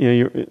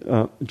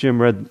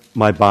 Jim read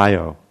my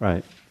bio,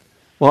 right?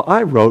 Well,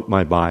 I wrote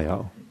my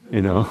bio,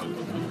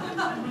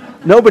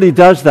 Nobody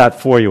does that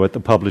for you at the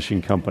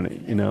publishing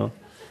company,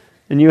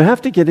 And you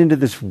have to get into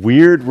this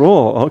weird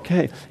role.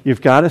 Okay,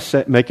 you've got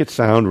to make it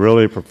sound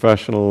really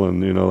professional,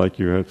 and like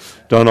you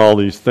have done all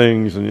these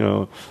things,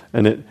 and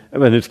and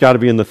it's got to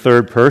be in the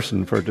third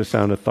person for it to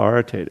sound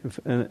authoritative.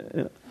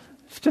 And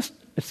it's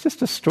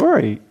just a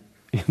story,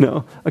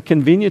 a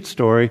convenient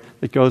story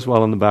that goes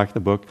well in the back of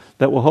the book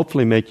that will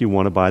hopefully make you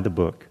want to buy the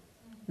book.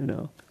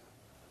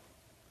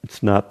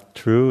 It's not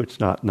true. It's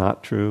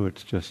not true.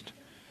 It's just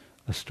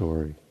a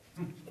story.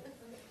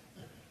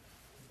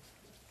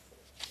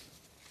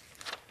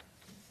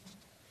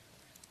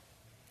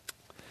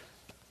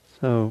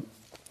 So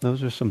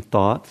those are some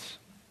thoughts,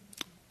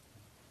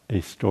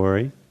 a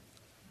story,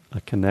 a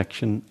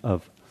connection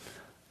of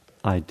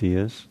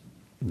ideas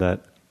that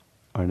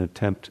are an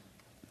attempt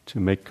to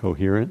make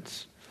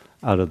coherence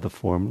out of the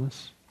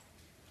formless.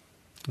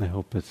 I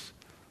hope it's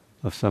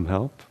of some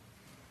help.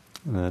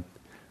 That,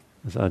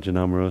 as Ajahn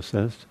Amaro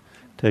says,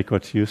 take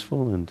what's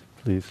useful and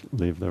please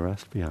leave the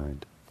rest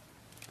behind.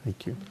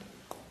 Thank you.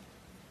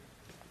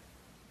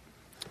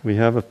 We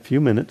have a few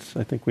minutes.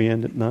 I think we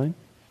end at 9.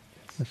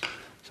 Yes.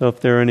 So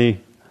if there are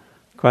any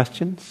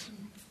questions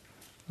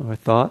or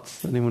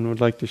thoughts anyone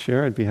would like to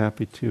share, I'd be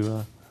happy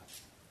to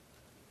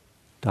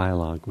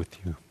dialogue with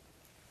you.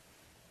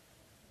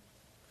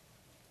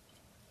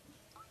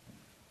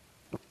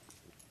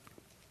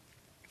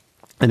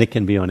 And it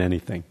can be on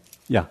anything.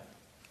 Yeah.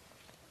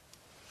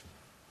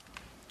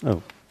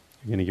 Oh,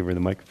 you're going to give her the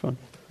microphone?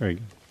 Very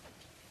good.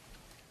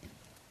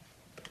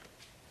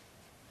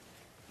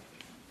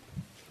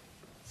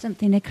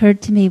 Something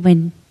occurred to me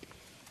when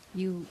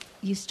you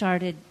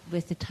started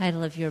with the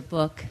title of your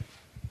book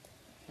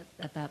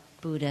about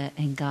Buddha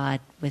and God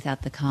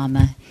without the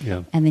comma.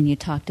 Yeah. And then you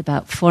talked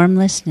about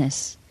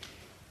formlessness.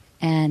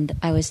 And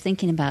I was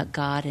thinking about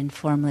God and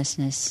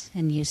formlessness.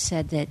 And you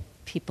said that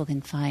people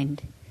can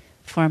find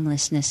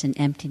formlessness and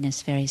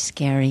emptiness very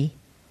scary.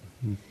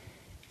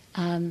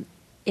 Mm-hmm.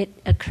 It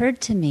occurred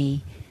to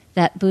me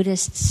that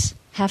Buddhists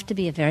have to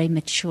be a very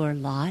mature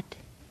lot,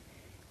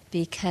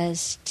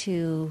 because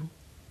to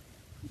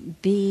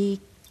be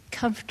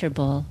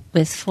comfortable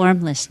with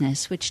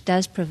formlessness, which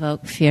does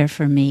provoke fear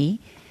for me,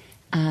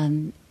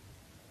 to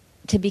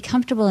be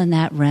comfortable in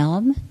that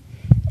realm,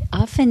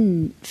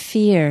 often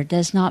fear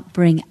does not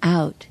bring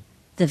out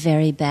the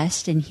very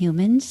best in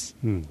humans.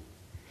 Right.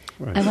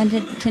 I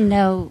wanted to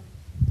know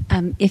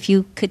if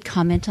you could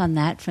comment on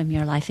that from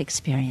your life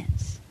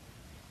experience.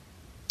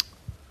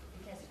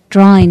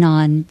 Drawing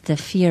on the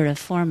fear of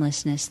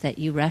formlessness that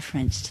you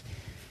referenced,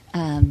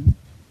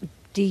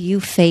 do you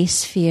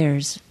face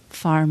fears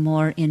far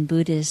more in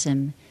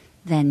Buddhism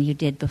than you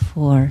did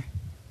before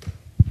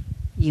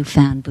you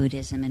found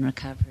Buddhism and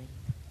recovery?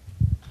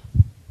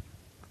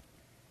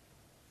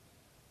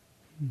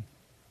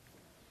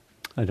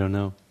 I don't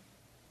know.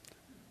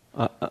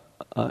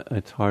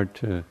 It's hard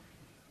to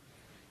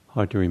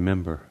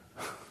remember.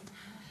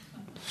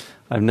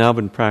 I've now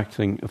been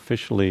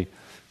officially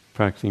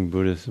practicing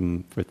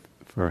Buddhism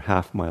for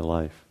half my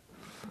life,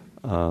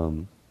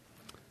 and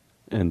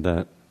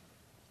that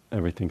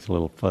everything's a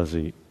little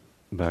fuzzy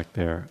back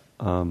there.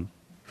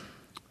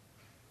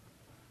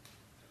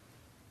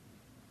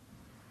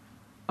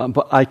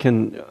 But I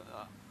can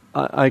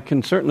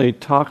certainly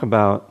talk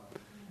about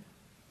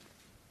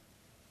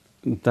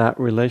that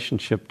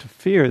relationship to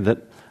fear.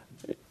 That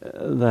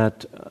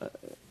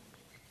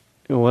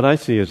what I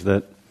see is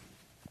that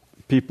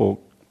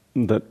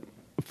that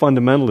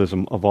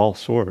fundamentalism of all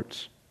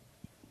sorts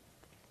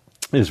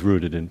is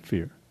rooted in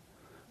fear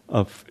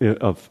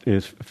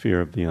is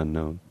fear of the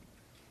unknown,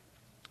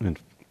 and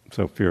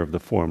so fear of the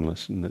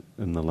formless in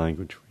the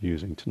language we're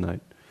using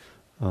tonight.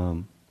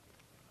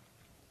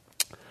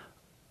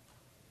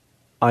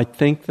 I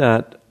think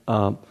that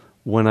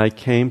when I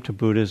came to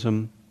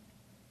Buddhism,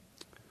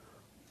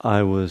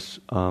 I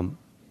was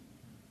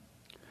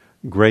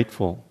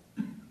grateful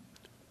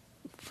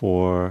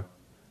for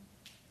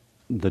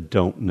the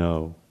don't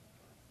know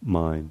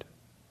mind,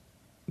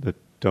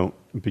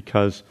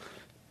 because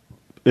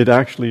it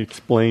actually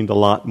explained a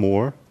lot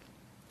more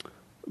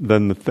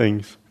than the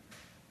things,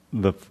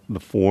 the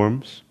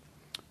forms,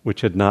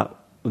 which had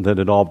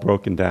all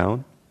broken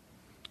down.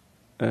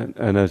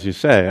 And as you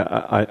say,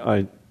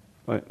 I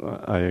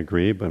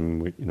agree, but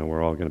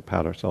we're all going to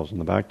pat ourselves on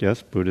the back.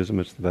 Yes, Buddhism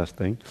is the best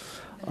thing.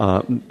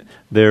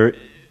 There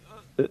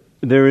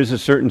is a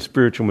certain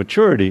spiritual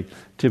maturity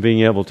to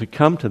being able to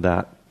come to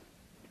that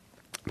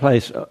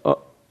place.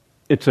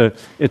 It's a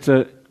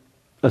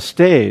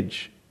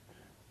stage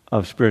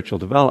of spiritual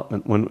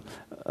development. When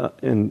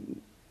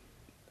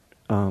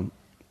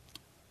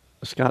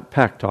Scott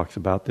Peck talks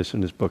about this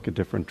in his book A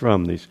Different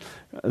Drum.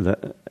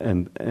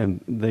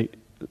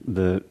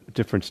 The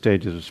different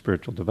stages of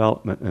spiritual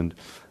development and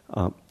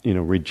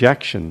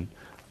rejection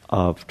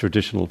of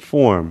traditional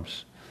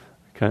forms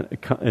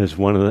is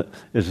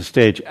is a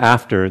stage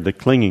after the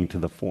clinging to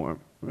the form,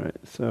 right?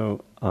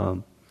 So,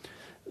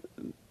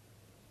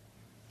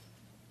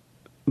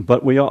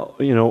 but we all,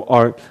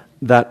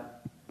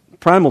 that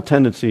primal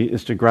tendency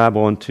is to grab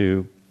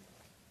onto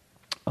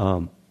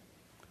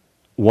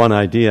one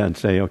idea and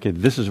say, okay,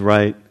 this is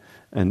right,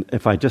 And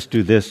if I just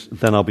do this,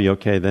 then I'll be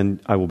okay. Then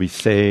I will be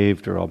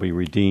saved, or I'll be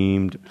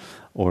redeemed,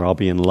 or I'll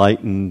be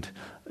enlightened.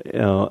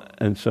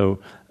 And so,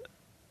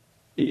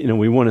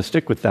 we want to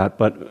stick with that.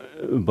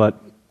 But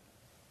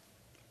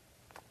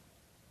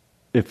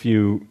if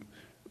you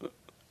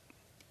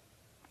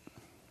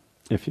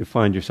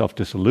find yourself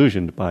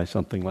disillusioned by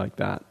something like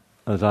that,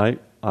 as I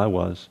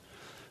was,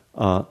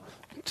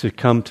 to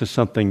come to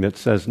something that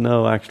says,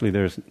 no, actually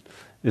there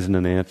isn't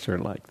an answer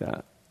like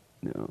that.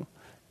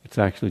 It's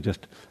actually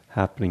just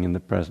happening in the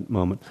present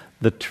moment.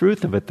 The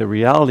truth of it, the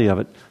reality of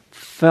it,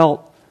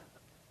 felt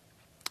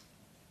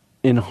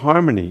in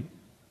harmony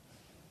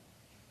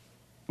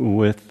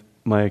with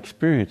my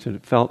experience.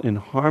 It felt in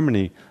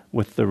harmony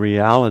with the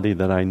reality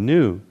that I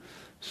knew.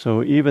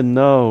 So even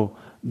though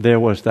there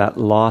was that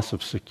loss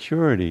of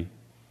security,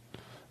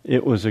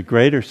 it was a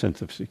greater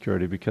sense of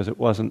security, because it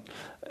wasn't...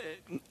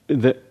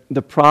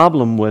 The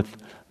problem with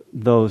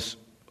those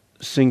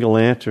single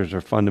answers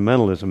or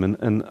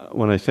fundamentalism, and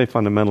when I say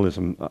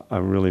fundamentalism, I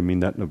really mean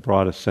that in the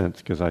broadest sense,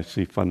 because I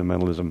see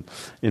fundamentalism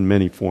in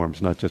many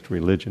forms, not just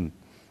religion.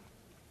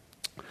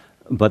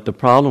 But the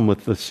problem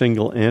with the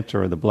single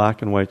answer or the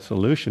black and white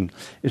solution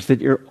is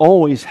that you're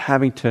always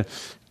having to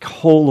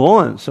hold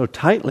on so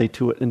tightly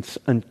to it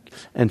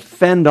and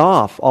fend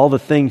off all the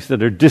things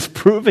that are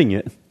disproving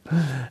it,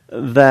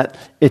 that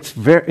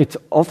it's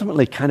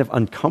ultimately kind of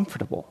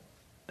uncomfortable.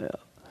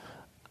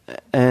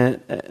 And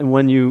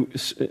when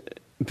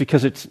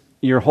because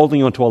you're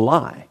holding on to a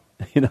lie,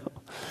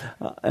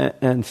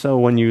 and so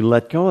when you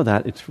let go of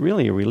that, it's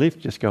really a relief to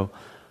just go,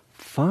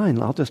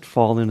 fine, I'll just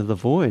fall into the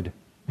void,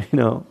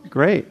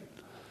 great.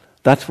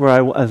 That's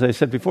where as I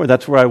said before,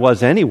 that's where I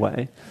was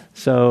anyway.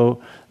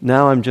 So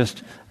now I'm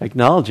just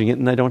acknowledging it,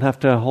 and I don't have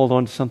to hold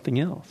on to something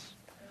else.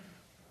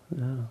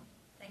 Yeah.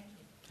 Thank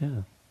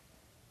you.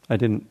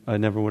 Yeah. I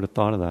never would have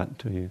thought of that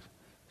until you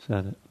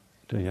said it,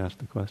 until you asked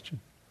the question.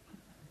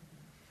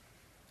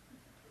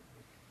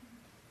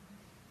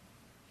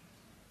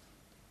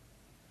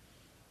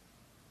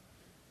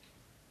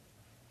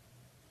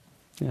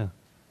 Yeah.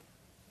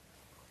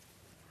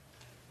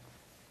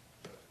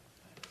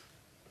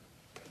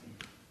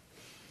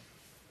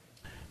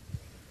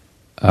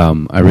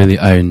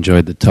 I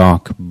enjoyed the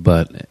talk,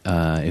 but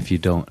if you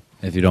don't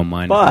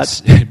mind,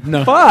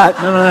 no.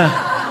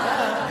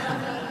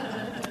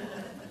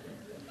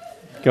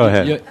 Go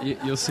ahead.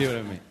 You'll see what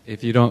I mean.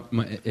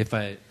 If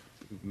I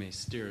may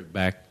steer it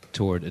back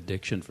toward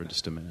addiction for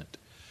just a minute,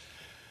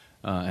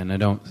 and I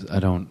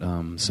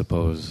don't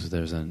suppose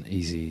there's an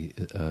easy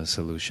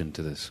solution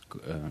to this.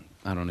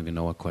 I don't even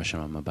know what question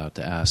I'm about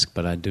to ask,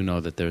 but I do know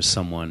that there's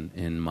someone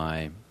in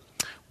my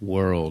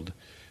world,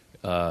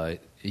 a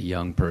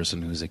young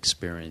person who's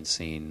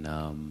experiencing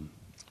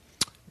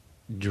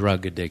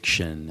drug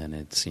addiction, and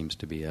it seems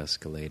to be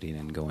escalating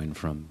and going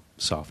from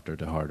softer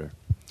to harder,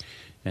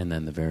 and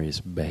then the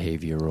various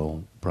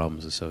behavioral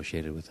problems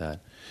associated with that.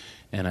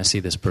 And I see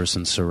this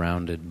person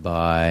surrounded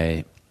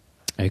by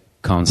a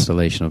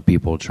constellation of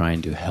people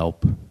trying to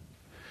help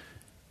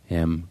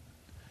him.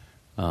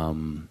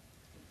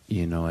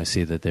 I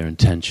see that their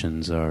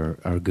intentions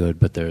are good,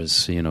 but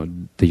there's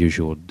the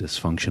usual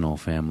dysfunctional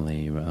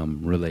family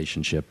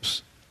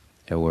relationships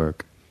at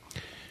work,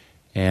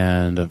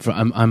 and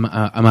I'm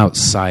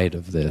outside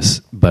of this,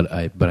 but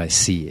I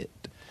see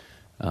it.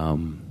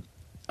 I'm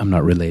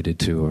not related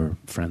to or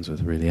friends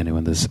with really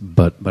anyone this,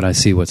 but I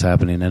see what's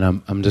happening,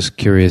 and I'm just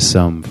curious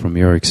from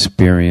your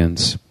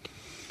experience,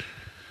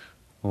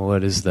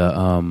 what is the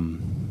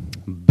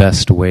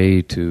best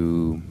way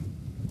to?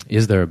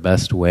 Is there a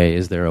best way?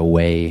 Is there a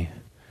way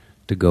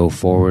to go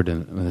forward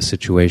in a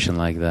situation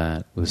like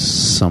that with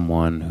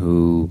someone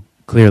who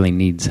clearly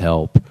needs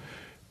help,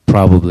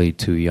 probably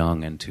too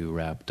young and too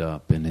wrapped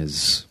up in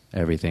his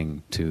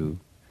everything to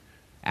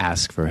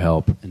ask for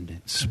help,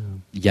 and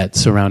yet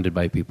surrounded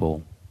by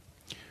people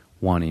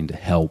wanting to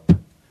help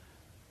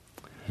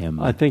him?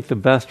 I think the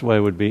best way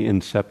would be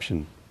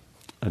Inception.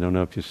 I don't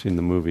know if you've seen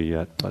the movie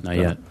yet. But, not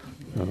yet.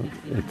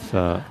 It's...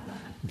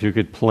 If you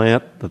could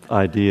plant the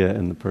idea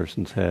in the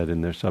person's head,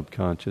 in their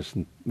subconscious,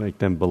 and make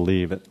them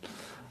believe it.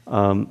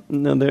 There's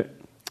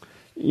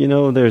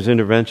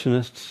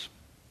interventionists.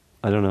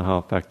 I don't know how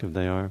effective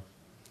they are.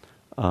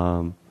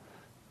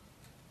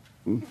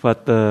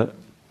 But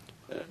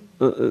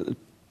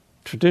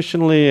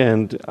traditionally,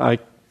 and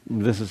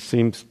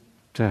seems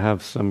to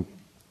have some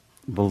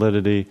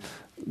validity,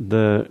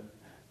 the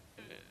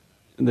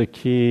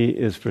key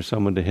is for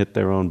someone to hit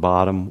their own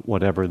bottom,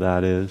 whatever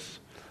that is.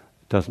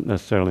 Doesn't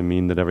necessarily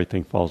mean that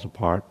everything falls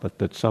apart, but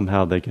that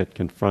somehow they get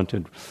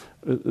confronted.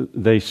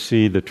 They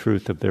see the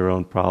truth of their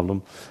own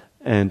problem,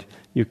 and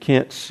you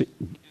can't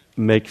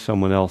make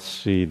someone else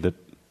see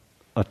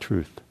a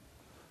truth.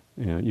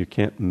 You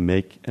can't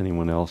make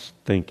anyone else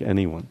think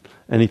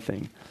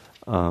anything.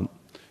 The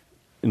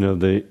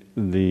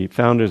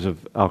founders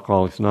of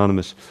Alcoholics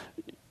Anonymous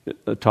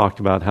talked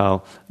about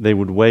how they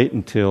would wait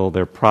until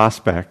their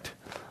prospect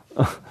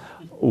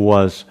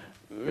was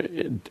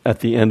at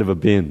the end of a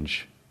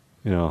binge,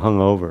 hung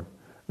over,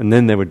 and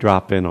then they would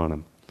drop in on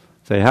him,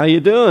 say, "How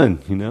you doing?"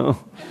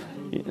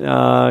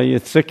 You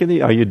sick of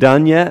the? Are you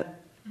done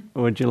yet?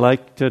 Would you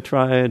like to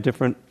try a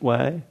different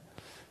way?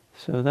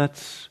 So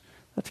that's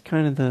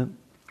kind of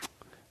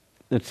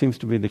that seems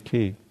to be the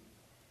key.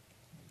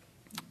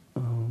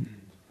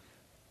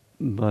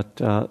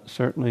 But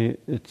certainly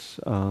it's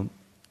no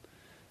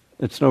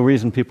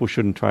reason people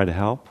shouldn't try to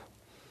help.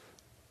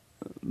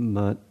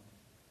 But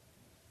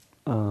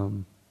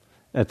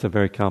it's a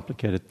very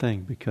complicated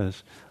thing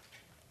because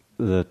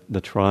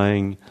the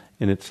trying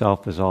in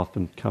itself is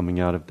often coming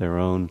out of their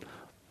own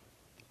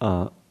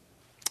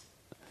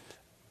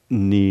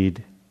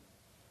need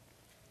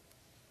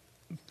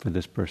for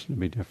this person to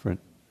be different,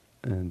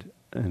 and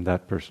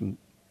that person,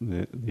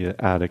 the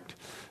addict,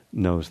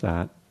 knows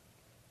that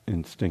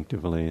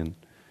instinctively, and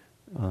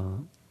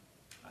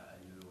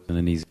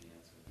an easy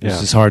answer.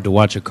 It's just hard to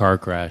watch a car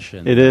crash.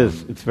 And, it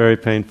is. It's very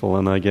painful,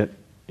 and I get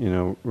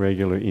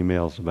regular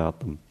emails about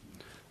them.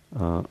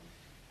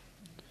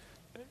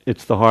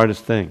 It's the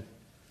hardest thing.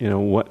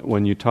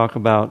 When you talk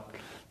about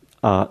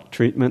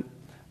treatment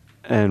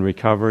and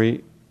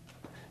recovery,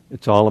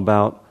 it's all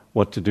about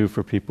what to do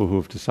for people who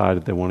have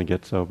decided they want to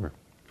get sober.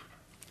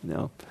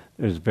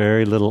 There's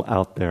very little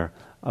out there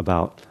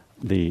about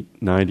the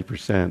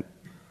 90%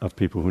 of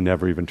people who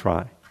never even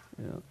try.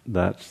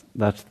 That's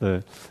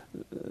the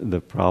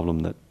problem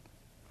that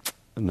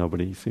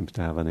nobody seems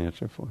to have an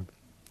answer for.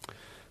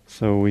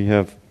 So we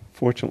have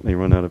fortunately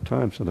run out of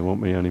time, so there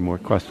won't be any more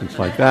questions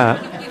like that.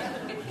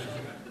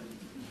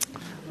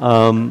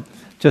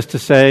 Just to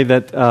say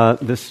that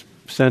this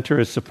center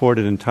is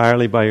supported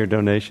entirely by your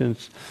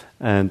donations,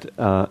 and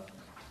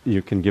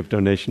you can give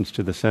donations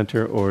to the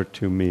center or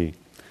to me.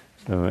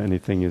 So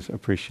anything is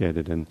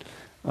appreciated, and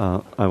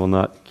I will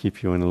not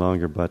keep you any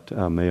longer, but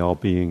may all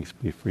beings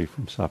be free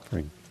from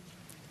suffering.